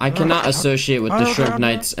sorry. I cannot associate with the Shrimp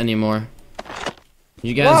Knights anymore.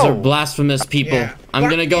 You guys Whoa. are blasphemous people. Yeah. I'm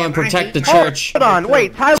gonna go and Fuck protect the him. church. Hold on,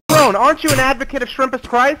 wait, Tyrone, aren't you an advocate of Shrimpus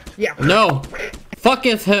Christ? Yeah. No.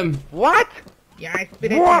 Fucketh him. What? Yeah, I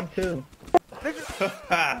spit it What? in too.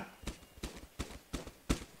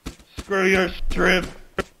 Screw your shrimp.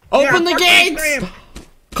 Open the fuck gates! shrimp.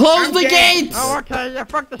 Close I'm the gay. gates! Oh, okay. Yeah,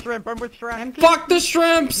 fuck the shrimp. I'm with shrimp. Fuck the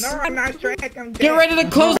shrimps! No, I'm not Shrek. I'm Get ready to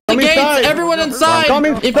close the Come gates! inside. Everyone inside! Come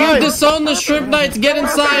If you inside. disown the Shrimp Knights, get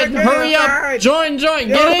inside! Get Hurry up! inside. Join! Get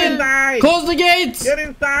Get in! inside. Close the gates! Get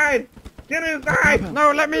inside. Get inside.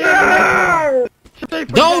 No, let me in. No.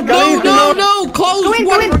 Don't! No! Close! Go in,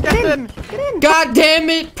 What? get in. God damn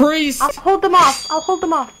it, priest! I'll hold them off. I'll hold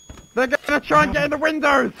them off. They're gonna try and get in the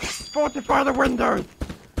windows. Fortify the windows.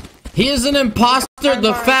 He is an imposter,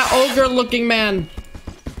 the fat ogre-looking man.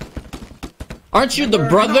 Aren't you the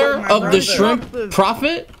brother of the shrimp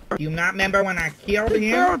prophet? You not remember when I killed He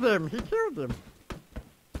him? killed him. He killed him.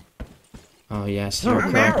 Oh yes, You're you're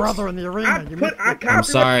I'm my correct. out. brother in the arena. I You put missed I it. I'm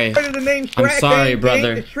sorry. copyrighted the name I'm Shrek. sorry, It ain't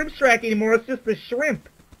brother. the shrimp Shrek anymore. It's just the shrimp.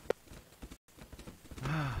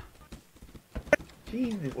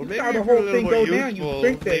 Jesus, Well, you maybe saw if the you were a whole little thing more go down. You useful,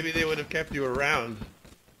 tricked maybe it. they would have kept you around.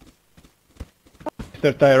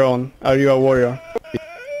 Mr. Tyrone, are you a warrior?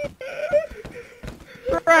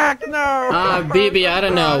 Shrek, no. BB, I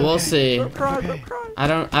don't know. We'll see. Don't cry, don't cry. I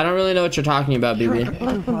don't really know what you're talking about, BB.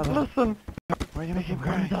 Listen. Why you make him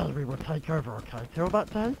One cry? day we will take over, okay? Till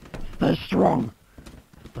that day, stay strong.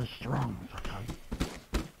 Stay strong, okay?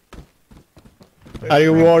 Are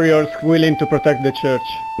you warriors willing to protect the church?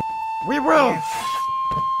 We will.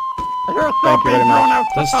 You're so Thank you big, very thrown much. out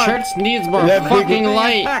This church needs more Let me- fucking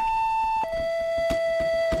light. I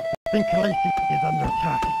think Khaleesi is under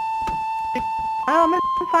attack. I'm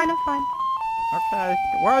fine. I'm fine. Okay.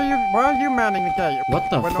 Why are you manning the gate? What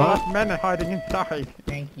the when fuck? all us men are hiding inside.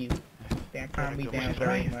 Thank you. That calmed me down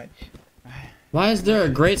very much. Why is there a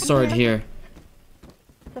great sword here?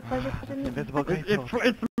 It's a pleasure to meet you. Invisible great sword.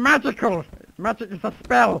 It's magical. Magic is a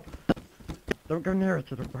spell. Don't go near it,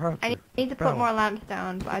 it'll hurt I you. need to Spell. put more lamps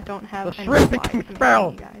down, but I don't have The any shrimp supplies can to make spell.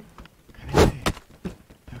 any, guys.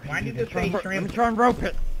 Why did you Try say and Let me shrimp? try and rope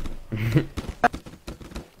it.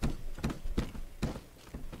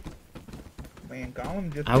 Man,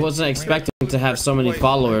 Gollum just I wasn't expecting to have so many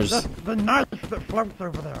followers. The knife that floats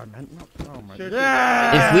over there, I meant. Not, oh my Sure,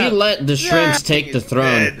 yeah. If we let the shrimps take the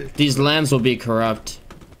throne, Dead. these lands will be corrupt.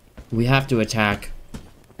 We have to attack.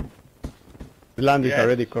 The land is Yes.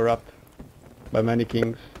 already corrupt by many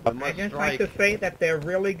kings. I just like to say that they're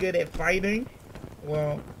really good at fighting.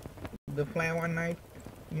 Well, the Flower Knight,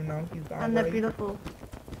 you know, he's And they're always... beautiful.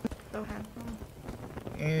 So handsome.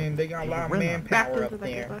 And they got a lot of Winner. manpower Backwards up with a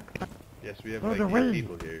good there. look. Yes, we have Oh, like the 8 wind.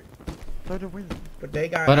 people here. So do we. But they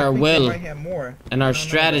got... But I our think they will might have more. And our I don't know.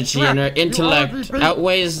 strategy and our intellect already beat-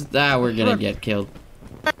 outweighs that we're gonna get killed.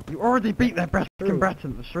 You already beat their best True.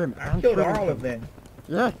 combatant, the shrimp. I and killed shrimp. all of them.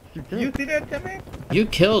 Yes, you did. You see that, Timmy? You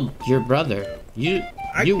killed your brother. You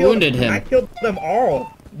I you killed- wounded I him. killed them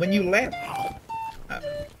all when you left.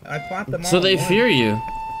 I fought them all. So they at once. fear you.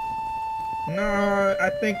 No, I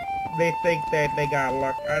think they think that they got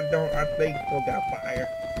luck. I don't. I think still got fire.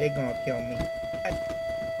 They gonna kill me.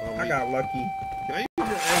 I got lucky. Can I use your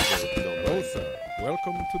anvil if you don't Oh, mind? sir.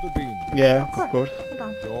 Welcome to the Bean. Yeah, of course. Hold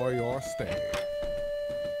on. Enjoy your stay.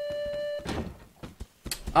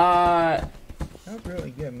 That was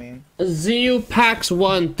really good, man. ZU Pax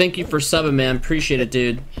 1, thank you for subbing, man. Appreciate it,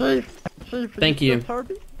 dude. Chief, Thank still you.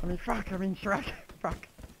 Toby? I mean, Shrek. Fuck.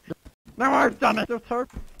 No, I've done it. Still Toby?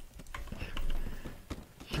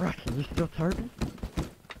 Shrek, are you still Toby?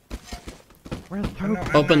 Where's Toby?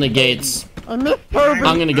 I'm Open not the gates. I miss Toby.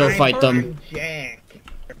 I'm gonna go fight them. Jack.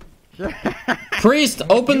 Priest,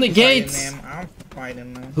 open the You fighting gates. them, I'm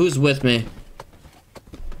fighting them. Who's with me?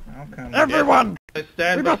 I'll come. Everyone! I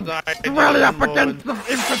stand We must beside rally up you against the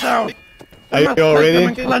infidels! Are you all ready?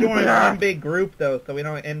 Just join one big group though, so we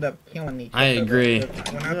don't end up killing each other. I agree.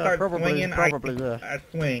 When I Yeah, start probably, swinging, yeah. I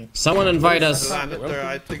swing. Someone invite us. Lannister,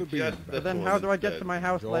 I suggest this But then one how do I get instead. to my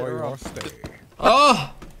house Enjoy later your on? stay.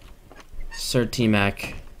 Oh! Sir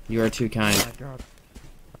T-Mac, you are too kind. Oh my god.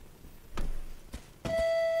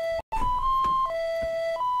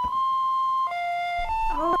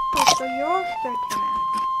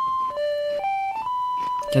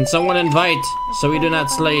 Can someone invite so we do not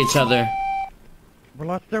slay each other?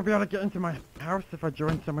 Will I still be able to get into my house if I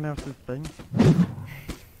join someone else's thing?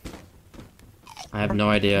 I have no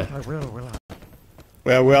idea. I will I?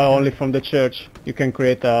 Well, we are only from the church. You can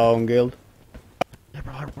create our own guild. Yeah,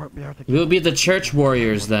 but I won't be able to. We'll be the church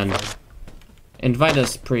warriors then. Invite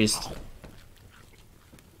us, priest.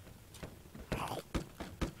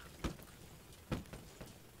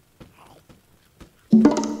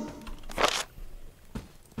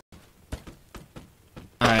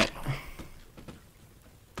 Alright.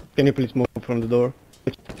 Can you please move from the door?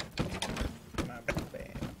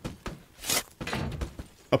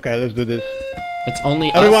 Okay, let's do this. It's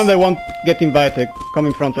only Everyone us. that won't get invited, come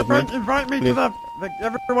in front of me. Invite me please. to the...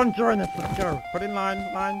 Everyone join us, let's go. Put in line.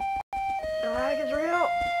 The lag is real.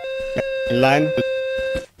 In line.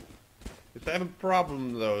 If I have a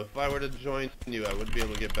problem though, if I were to join you, I wouldn't be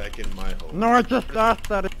able to get back in my hole. No, I just asked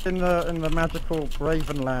that in the magical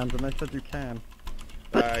Raven land, and they said you can.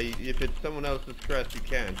 If it's someone else's crest, you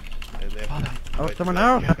can't. And they have to invite Someone you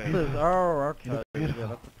else? back in. Oh, okay. Yeah,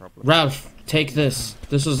 that's a problem. Ralph, take this.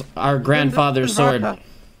 This was our grandfather's sword.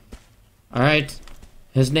 Alright.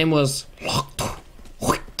 His name was...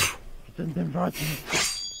 Didn't invite me.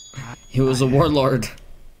 He was a warlord.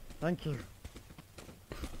 Thank you.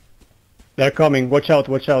 They're coming. Watch out,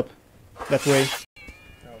 watch out. That way.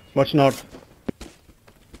 Watch north.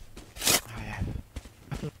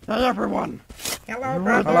 Hey, everyone. Hello, You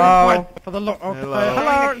brother. Hello. For the I'm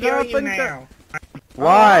Hello. going to kill you now.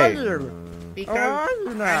 Why? Because How are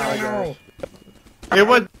you now? I don't know. It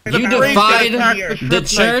was You the priest that defied attacked the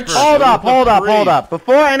shrimp church? knight Hold first. up, It was the hold up. priest.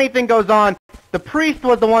 Before anything goes on, the priest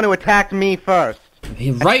was the one who attacked me first.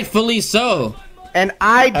 Rightfully so. And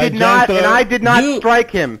I did not You-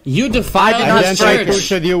 strike him. You defiled I I did not the then strike church.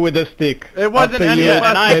 pushed you with a stick. It wasn't After any you of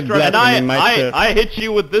us had that black in my church. I hit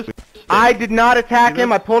you with this. I did not attack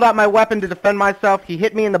him. I pulled out my weapon to defend myself. He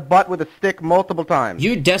hit me in the butt with a stick multiple times.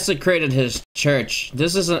 You desecrated his church.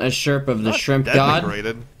 This isn't a sherp of the shrimp god.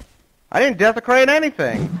 Desecrated. I didn't desecrate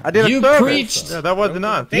anything. I did You a service. preached. Yeah, that wasn't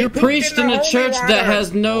us. You pooped preached in in the a holy church that water.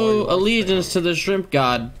 has no allegiance to the shrimp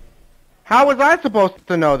god. How was I supposed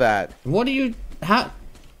to know that? What do you? How?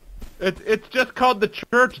 It's just called the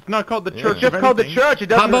church. It's not called the church. It's just of called the anything. church. It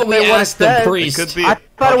How doesn't about we say what it ask the says. priest? It could be. I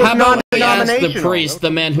thought it was How about we ask the non-denominational. priest, the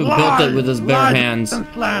man who built it with his bare Lies hands? and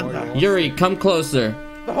slander. Yuri, come closer.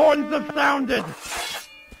 The horns have sounded.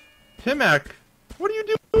 Timac, what are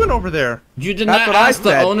you doing over there? You did That's not what I ask the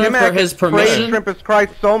said. owner Timac for his has praised permission. Shrimpus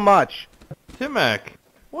Christ so much, Timac,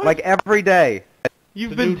 what? like every day.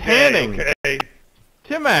 You've It's a been new day, tanning. okay?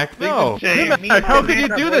 Timac, no. Things have changed. Timac, how could you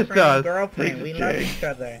do this to us? Girlfriend, we love each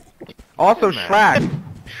other. Also, Shrek.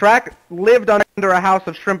 Shrek lived under a house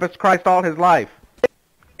of Shrimpus Christ all his life.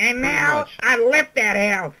 And now I left that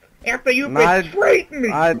house after you Not- betrayed me.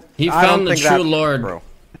 He I found don't the think true that's Lord. true.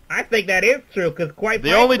 I think that is true, because quite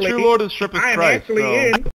The only frankly, true Lord is Shrimpus I am Christ. actually So.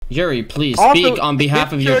 in. Yuri, please Also, speak on behalf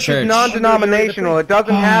this of your church church. is non-denominational. It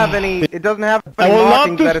doesn't have any. It doesn't have I any will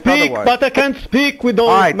markings not that to it's speak, otherwise. but I can't speak with all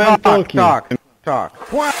All right, men talking. talk.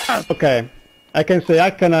 Okay, I can say I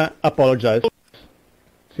can apologize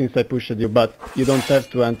since I pushed you, but you don't have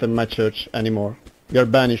to enter my church anymore. You're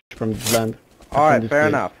banished from this land. All from right, this fair place.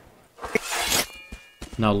 enough.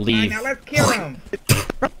 Now leave. Now let's kill him.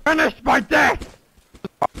 Finished by death.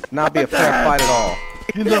 Not be a fair fight at all.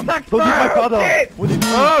 Kill them! Don't hit my father! What do you do?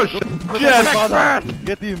 Oh, shit. Protect my father!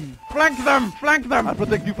 Get him! Flank them. Flank them. I'll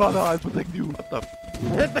protect you, father! I'll protect you!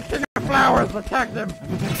 Hit the king of flowers. Attack them.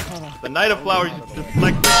 The Knight of Flowers is just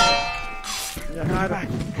like Yeah, hide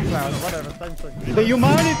flowers. Whatever. Same thing. The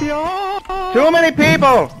humanity! Oh! Too many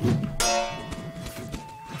people.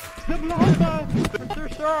 Too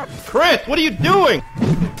sharp. Chris, what are you doing?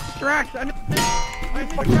 Drax. I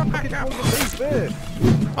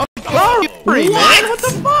Sorry, man. What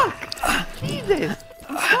the fuck? Jesus.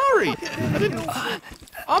 I'm sorry. I didn't.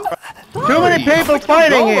 I'm sorry. Too many people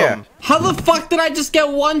fighting here. How the fuck did I just get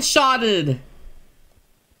one-shotted?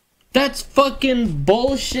 That's fucking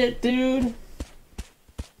bullshit, dude.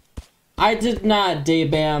 I did not,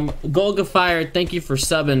 Daybam. Golga Fire, thank you for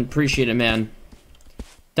subbing. Appreciate it, man.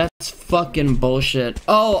 That's fucking bullshit.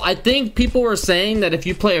 Oh, I think people were saying that if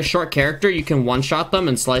you play a short character, you can one-shot them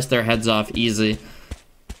and slice their heads off easy.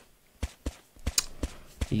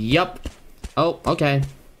 Yup. Oh, okay.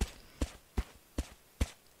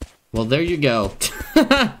 Well, there you go.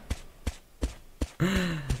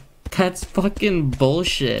 That's fucking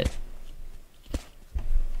bullshit.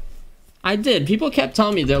 I did. People kept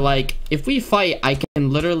telling me, they're like, if we fight, I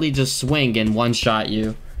can literally just swing and one-shot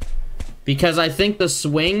you. Because I think the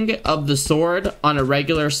swing of the sword on a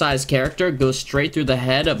regular sized character goes straight through the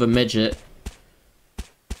head of a midget.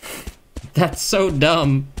 That's so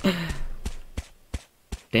dumb.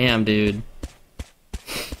 Damn, dude.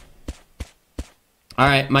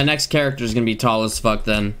 Alright, my next character is gonna be tall as fuck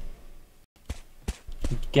then.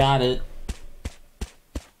 Got it.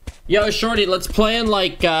 Yo, Shorty, let's play in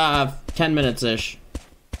like 10 minutes-ish.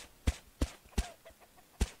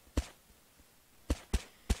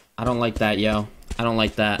 I don't like that, yo. I don't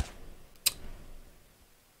like that.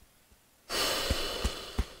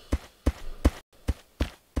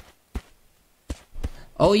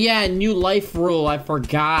 Oh yeah, new life rule, I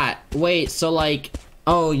forgot. Wait, so like,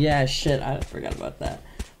 oh yeah, shit, I forgot about that.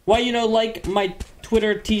 Why, you know, like my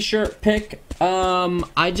Twitter t-shirt pic,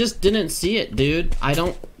 I just didn't see it, dude.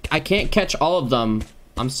 I can't catch all of them.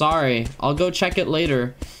 I'm sorry. I'll go check it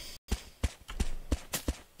later.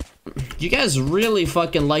 You guys really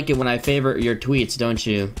fucking like it when I favorite your tweets, don't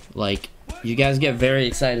you? Like, you guys get very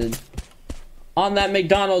excited. On that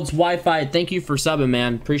McDonald's Wi-Fi, thank you for subbing,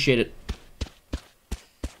 man. Appreciate it.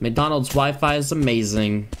 McDonald's Wi-Fi is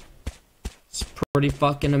amazing. It's pretty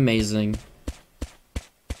fucking amazing.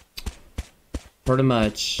 Pretty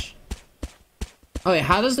much. Oh wait,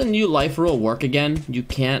 how does the new life rule work again? You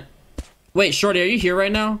can't... Wait, Shorty, are you here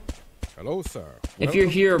right now? Hello, sir. If you're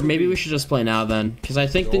here, maybe we should just play now then. Because I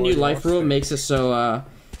think the new life rule makes it so,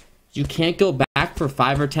 you can't go back for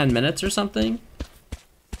 5 or 10 minutes or something?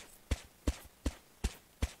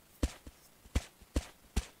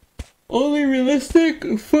 Only realistic?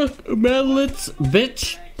 Fuck manlets,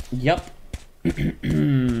 bitch. Yup.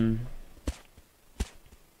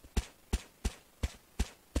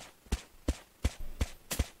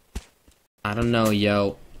 I don't know,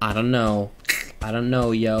 yo. I don't know. I don't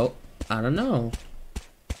know, yo. I don't know.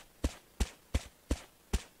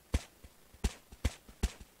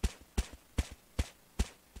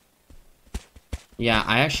 Yeah,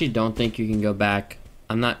 I actually don't think you can go back.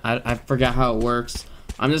 I forgot how it works.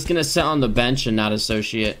 I'm just gonna sit on the bench and not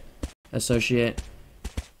associate.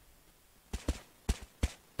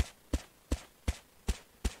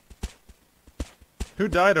 Who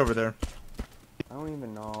died over there? I don't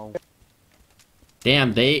even know.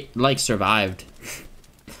 Damn, they, like, survived.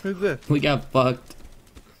 Who's this? We got fucked.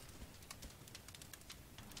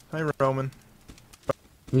 Hi, Roman.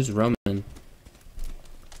 Who's Roman?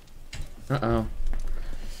 Uh-oh.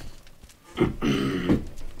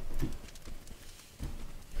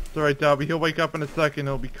 It's alright, Dobby. He'll wake up in a second.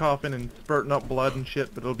 He'll be coughing and spurting up blood and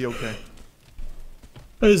shit, but it'll be okay.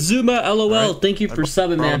 Azuma, LOL. Right. Thank you for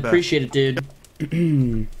subbing, man. Appreciate it, dude.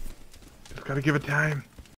 Just gotta give it time.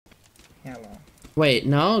 Hello. Wait,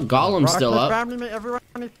 no, Golem's still up. Family, everyone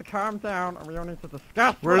needs to calm down, and we all need to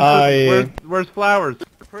discuss. Where's Flowers?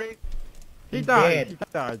 He died. He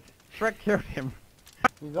died. Shrek killed him.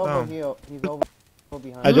 He's over here. He's over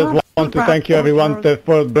behind. I just want to thank you everyone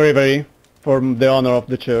for bravery, for the honor of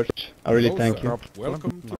the church. I really thank you.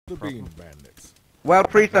 Welcome to the Bean Bandits. Well,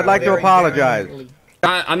 priest, I'd like to apologize.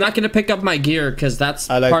 I'm not gonna pick up my gear because that's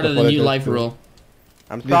part of the new life rule.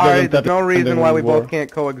 I'm sorry. There's no reason why we both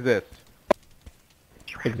can't coexist.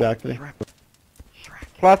 Exactly.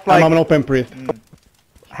 Plus, like, I'm an open priest.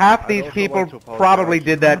 half these people probably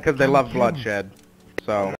did that because they love bloodshed.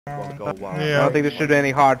 So, I don't think there should be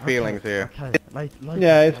any hard feelings here.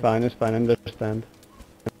 Yeah, it's fine, I understand.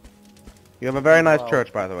 You have a very nice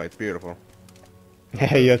church, by the way. It's beautiful.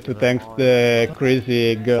 Yeah, you have to thank the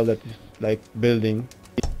crazy girl that is, like, building.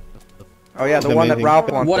 Oh yeah, the It's one that amazing. Ralph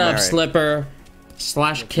wants What to up, marry. Slipper?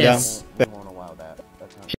 / Kiss. Yeah.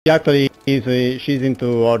 She actually she's into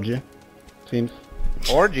orgy, seems.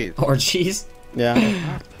 Orgies? Orgies? Yeah.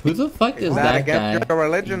 Who the fuck is that against guy? your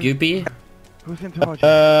religion? Goopy? Who's into orgies?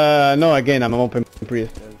 No, again, I'm an open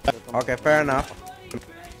priest. Okay, fair enough.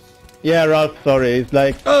 Yeah, Ralph, sorry, it's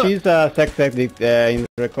like, she's a sex addict in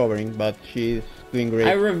recovering, but she's doing great.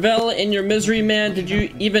 I revel in your misery, man. Did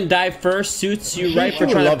you even die first? Suits you right for sure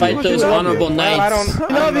trying to love fight you. those She love honorable you. knights. I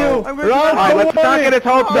don't love know. you! Ralph, Alright, let's not get his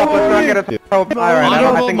hopes up. Let's not get his hopes up. Alright, I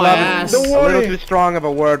Honorable think my love ass. is a Don't little worry. too strong of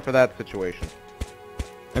a word for that situation.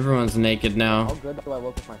 Everyone's naked now. How good do I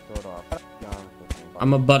look with my shirt off?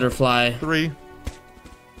 I'm a butterfly. 3.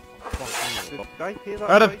 Did I hear that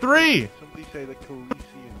Out of right? 3! Somebody say that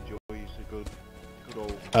Khaleesi enjoys a good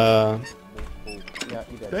old... Yeah,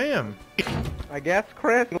 you did. Damn. I guess,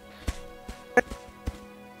 Chris.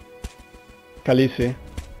 Khaleesi.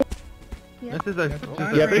 This is a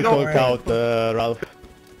You have to big old... talk out, Ralph.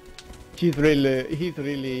 He's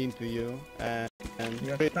really into you, and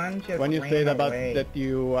Your son just when you ran say about away. that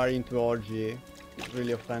you are into orgy, he's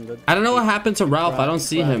really offended. I don't know what happened to Ralph. I don't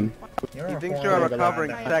see him. You're He a thinks you're a horrible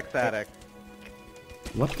recovering guy. sex addict.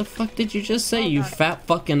 What the fuck did you just say, you fat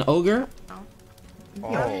fucking ogre?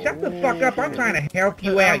 Shut the fuck up. I'm trying to help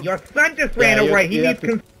you out. Your son just ran away. He needs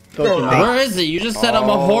control. Where is he? You just said I'm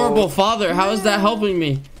a horrible father. How is that helping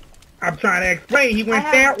me? I'm trying to explain. He went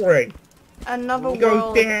that way. Another He goes,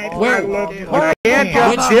 world. Dad, Where? I love you. You can't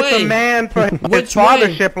just diss a man for his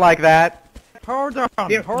fathership like that. Hold on.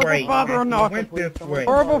 This Horrible way. father or He not. went this way.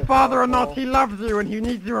 Horrible father or not, he loves you and he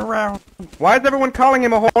needs you around. Why is everyone calling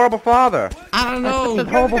him a horrible father? I don't know. It's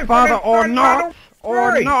horrible father or not.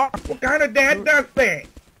 Or not. What kind of dad does that?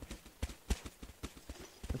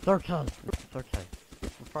 It's okay. It's okay. We're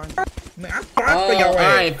fine. Man, I'm sorry for your ass.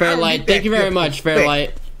 Alright, Fairlight. Thank you very much,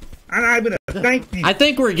 Fairlight. I'm not even gonna thank you. I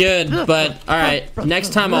think we're good, but alright.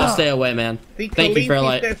 Next time I'll stay away, man. See, Thank you, Khaleesi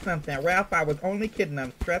Fairlight. said something. Ralph, I was only kidding.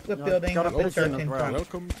 I'm stressed with building up the church in front.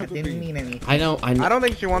 Welcome to I the didn't bean. mean anything. I don't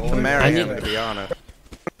think she wants to marry him, to be honest.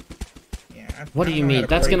 What do you mean?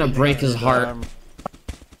 That's gonna break his heart.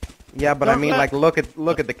 Yeah, but I mean, like, look at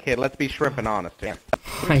the kid. Let's be shrimping honest here.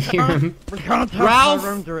 I hear him. We can't have Ralph? my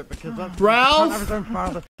room do it because that's... Ralph? We can't have his own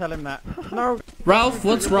father tell him that. No. Ralph,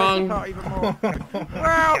 what's wrong? Ralph!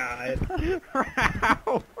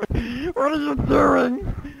 Ralph! What are you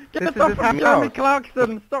doing? Get off of Jeremy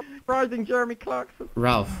Clarkson! Stop riding Jeremy Clarkson!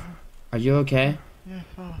 Ralph, are you okay? Yes,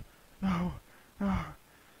 Father. No. No.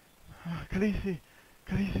 Khaleesi's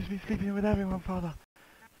been sleeping with everyone, Father.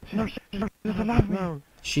 She doesn't love me. No.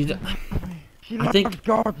 She I think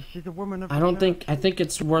God. She's a woman of... I think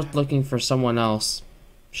it's worth looking for someone else.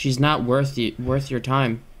 She's not worth your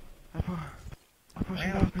time.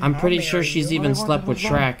 I'm pretty sure she's even slept with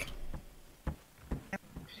Shrek.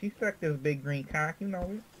 She sucked this big green cock, you know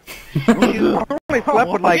it. She only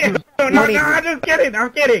slept with like No, I'm just kidding.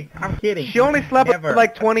 I'm kidding. She only slept with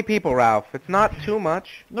like 20 people, Ralph. It's not too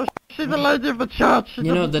much. No, she's a lady of the church.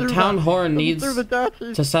 You know, the town whore needs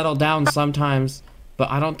to settle down sometimes, but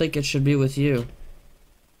I don't think it should be with you.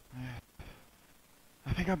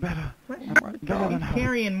 I think I'm better. I'm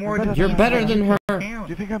carrying more than You're better than her. Do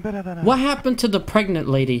you think I'm better than her? What happened to the pregnant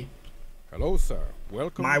lady? Hello, sir.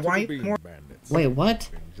 Welcome My to wife? the Bean Bandits. Wait, what?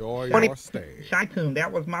 Enjoy your stay. Shytoon, that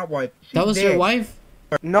was my wife. She's That was dead. your wife?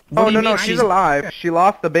 No, What do you mean she's alive. She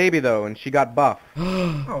lost the baby though, and she got buff.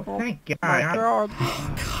 Oh, thank God. Oh,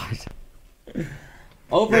 God.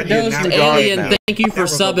 Overdosed alien, thank you for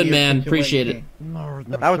subbing, man. Appreciate it.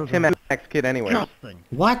 That was Tim X's kid anyway.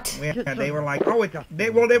 What? Yeah, they were like, oh, they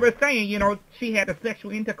were saying, you know, she had a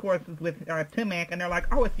sexual intercourse with Timac, and they're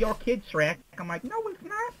like, oh, it's your kid, Shrek. I'm like, no, it's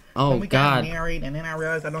not. Oh, and we God. got married, and then I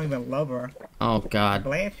realized I don't even love her. Oh, I'm God.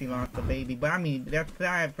 glad she lost the baby, but I mean, that's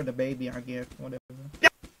sad for the baby, I guess. Whatever.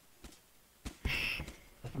 This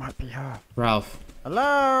might be her. Ralph.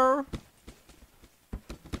 Hello?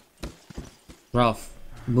 Ralph,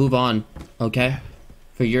 move on, okay?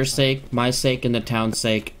 For your sake, my sake, and the town's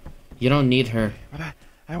sake. You don't need her. But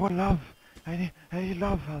I want love. I need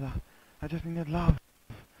love, Father. I just need love.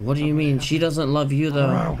 What do you mean? She doesn't love you,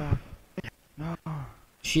 though. No.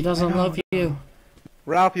 She doesn't love you.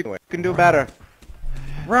 Ralph, you can do better.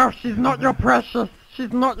 Ralph, she's not your precious.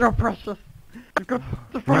 She's not your precious. You've got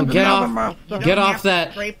to find Get another off. master. Get off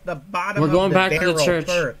that. Scrape the bottom We're of going the back to the barrel church.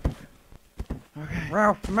 first. Okay.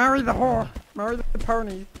 Ralph, marry the horse. Marry the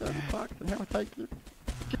ponies. And he'll take you.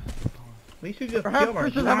 We should just Perhaps kill her.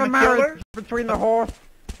 we should You have a wanna kill her? marriage between the horse.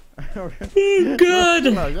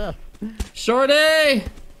 Good. No, yeah. Shorty!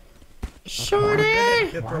 Shorty!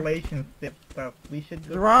 This relationship stuff. We should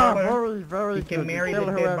just You are kill her. very, very We good. can marry Kill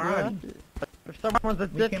the her dead whoever body. you have. If someone's a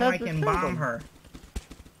We dickhead, can like just kill embalm them. her.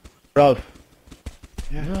 Ralph,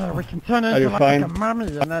 Yeah, we can turn her Are you into fine? like a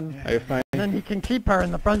mummy, and then are you fine? he can keep her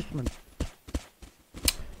in the basement.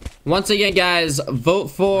 Once again, guys, vote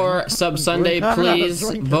for Sub Sunday, please.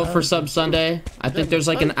 Vote for Sub Sunday. I think there's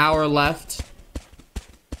like an hour left.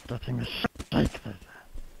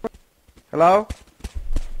 Hello?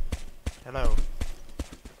 Hello.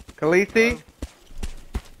 Khaleesi?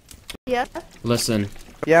 Yes? Listen,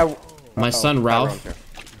 Yeah. my son Tyrone's Ralph, here.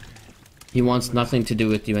 he wants nothing to do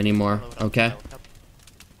with you anymore, okay?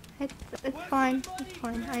 It's fine. It's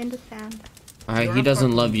fine. I understand. Alright, he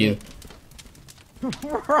doesn't love you.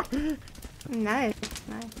 Nice.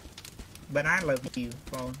 Nice. But I love you,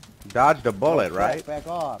 so. Dodged a bullet, right? Back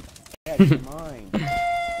off. That's mine.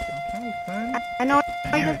 Okay, son. I know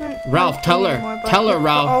he doesn't Ralph, like tell me her. anymore, but Tell her, you're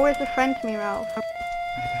Ralph. always a friend to me, Ralph.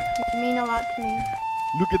 You mean a lot to me.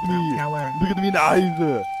 Look at me. Tell her. Look at me in the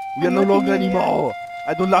eyes. We are no longer anymore.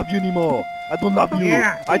 I don't love you anymore. I don't love you.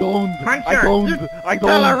 Yeah. I don't. Punch I her. don't. I don't.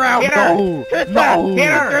 Tell her, Ralph. Hit her. No. Hit her. No. Hit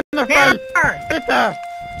her. In the Hit face. her. Hit her.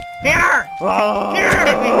 Hit her. Ah. Hit her.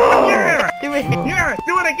 Hit her. Do it. Hit her.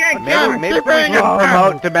 Do it again. Maybe Kill her. we keep should bringing it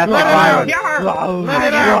promote domestic Let it out. violence. Kill her. Wow. Let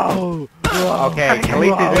it out. Wow. Okay,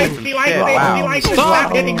 Khaleesi's Wait, eating she some likes shit. it. Wow. She likes it.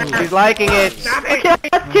 Stop hitting her. She's liking it. Stop it. Okay,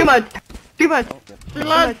 that's too much. Too much. She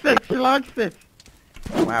likes it. She likes it.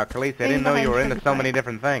 Wow, Khaleesi, I didn't know you were into so many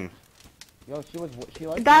different things. Yo, she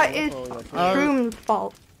likes That is Shroom's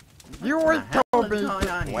fault. You always told me. You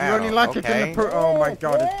Wow, only like it in the poo. Oh my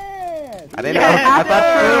god. I didn't know. I thought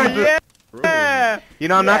shrooms were... You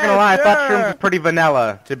know, I'm not gonna lie, I thought shrooms was pretty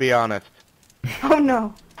vanilla, to be honest. Oh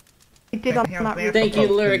no. He did not really. Thank you,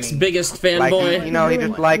 Lyric's biggest Like, fanboy. you know, he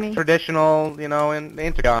just likes traditional, you know, and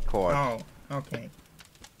intercourse. Oh, okay.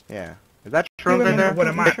 Yeah. Is that You shrooms in remember there? what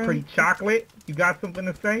am I, pretty chocolate? You got something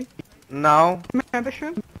to say? No. Remember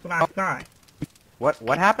Shroom? That's what I thought.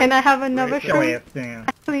 What happened? And I have another Break your Shroom. ass down.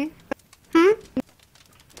 Please.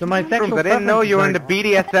 So my sexual Shrooms, I didn't know you were into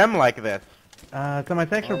preferences BDSM like this. so my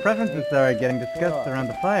sexual preferences are getting discussed around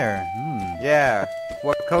the fire. Yeah.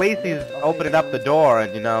 Well, Khaleesi's opening up the door,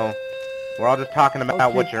 and, you know, we're all just talking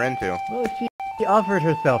about what you're into. Well, she offered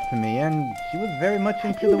herself to me, and she was very much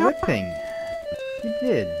into the whipping. She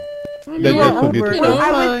did. That's so beautiful.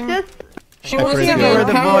 I was just She wants to You go were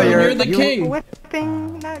the power, voyeur. you're the king.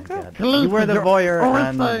 whipping that girl. You were the voyeur,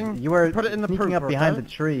 always saying, and you were put it in the sneaking up pooper, behind okay? the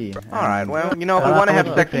tree. Alright, well, you know, if we want to have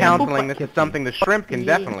sex counseling, this is something the shrimp can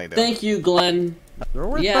definitely do. Thank you, Glenn. You're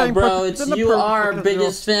always Yeah, saying, bro, put it it's in the you pooper our because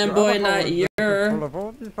biggest your fanboy, other not hole is you're. full of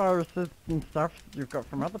all these viruses and stuff you've got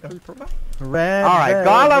from other people. Red. Alright, red,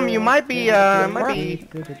 Gollum, you might be,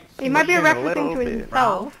 He might be referencing to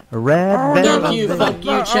himself. Red. Oh, red, Thank you, red. fuck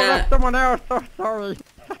you, Oh, chat. that's someone else. So sorry.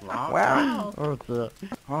 Wow. Oh, dear.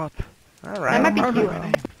 Hot. Alright. That might be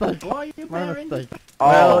cute. My mistake.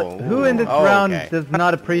 Well, who in this round okay. does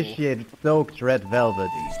not appreciate soaked red velvet?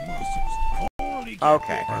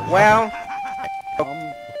 Okay, well...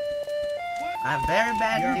 I'm very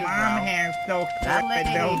bad Your news, mom bro. has so That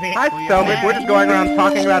lady velvet. Hi, Stomach, we're just going around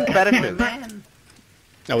talking about fetishes.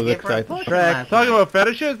 I was excited. Shrek, Talking about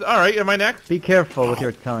fetishes? Alright, am I next? be careful with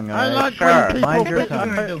your tongue, I alright? like Sure. when people Mind your pick tongue. on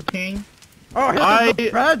What you me. gonna do, King? Oh, I- here's the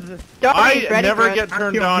bread. I Ready never for get I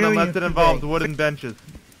turned feel on millions unless it today. involves wooden benches.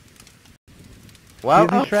 Well,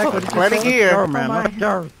 Excuse me, Shrek, what did you plenty say? here. Go, man. Let's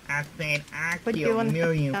go. I said I Would you killed wanna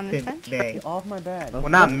millions sit on this bench? today. Off my bed. Well,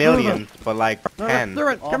 not millions, but like No, let's 10. do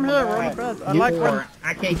it. Come here. We're on the bed. I like when... Or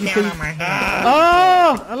I can't count on my hand.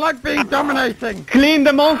 Oh! I like being dominating. Clean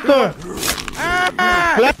the monster!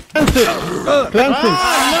 Cleanse it! Cleanse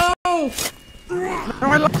it! No,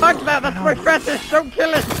 I like that. That's my fetish. Don't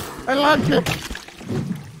kill it. I like it.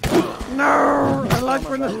 No, I like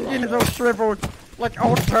when the skin is all shriveled, like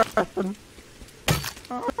old person.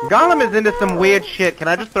 Gollum is into some weird shit. Can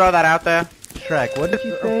I just throw that out there? Shrek, what did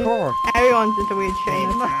you say? Of course. Everyone's into weird shit.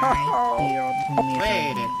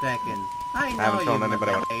 Wait a second. I I haven't know told you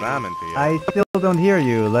anybody what lady. I'm into yet. I still don't hear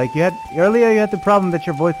you. Like you had earlier, you had the problem that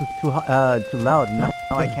your voice was too loud. Now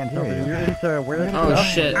I can't hear You're you. into weird Oh stuff.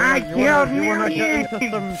 shit. I You killed wanna get millions.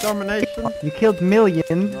 into some domination? You killed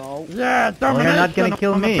millions. No. Yeah, Well, domination. you're not gonna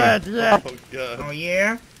kill on the me. bed, yeah. Oh, God. Oh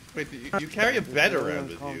yeah? Wait, you carry a bed around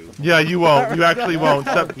with you. Yeah, you won't. You actually won't.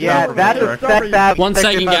 Stop, Yeah, stop, that's a Shrek. sex act. 1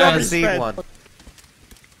 second, guys. Received one.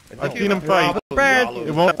 I've seen him fight. Bed.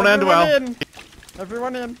 It won't end well.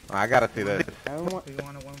 Everyone in. I gotta see this. Do you want a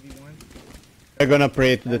 1v1? We're gonna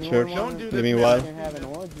pray to the church. Don't do In the this, meanwhile. You're having an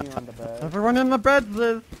orgy on the bed. Everyone in the beds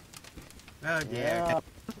is. Oh dear. Yeah.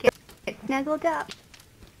 Get snuggled up.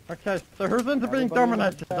 Okay, so who's into being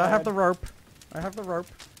dominated? I have the rope. I have the rope.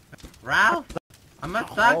 Ralph? I'm a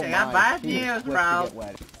suck. I got bad news, Ralph.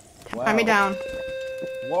 Tie me down.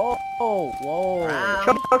 Whoa, whoa. Ralph?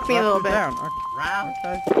 Choke me a little bit. Down. Ralph?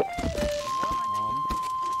 Okay.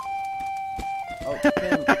 Oh,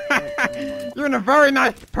 Tim. You're in a very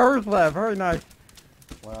nice pose there. Very nice.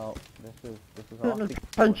 Well, this is Let me awesome.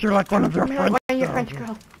 punch you like one of your Like friends. one of your French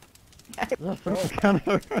girls. Yes, I'm kind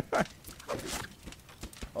of.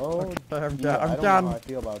 Oh, Okay, I'm yeah, done. I I'm don't done. know how I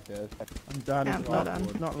feel about this. I'm done. Yeah, It's well not, done.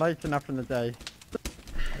 it's not late enough in the day.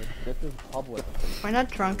 This is public. We're not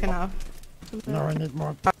drunk enough. No, I need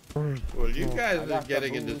more. Well, you guys are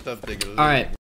getting into something a little Alright.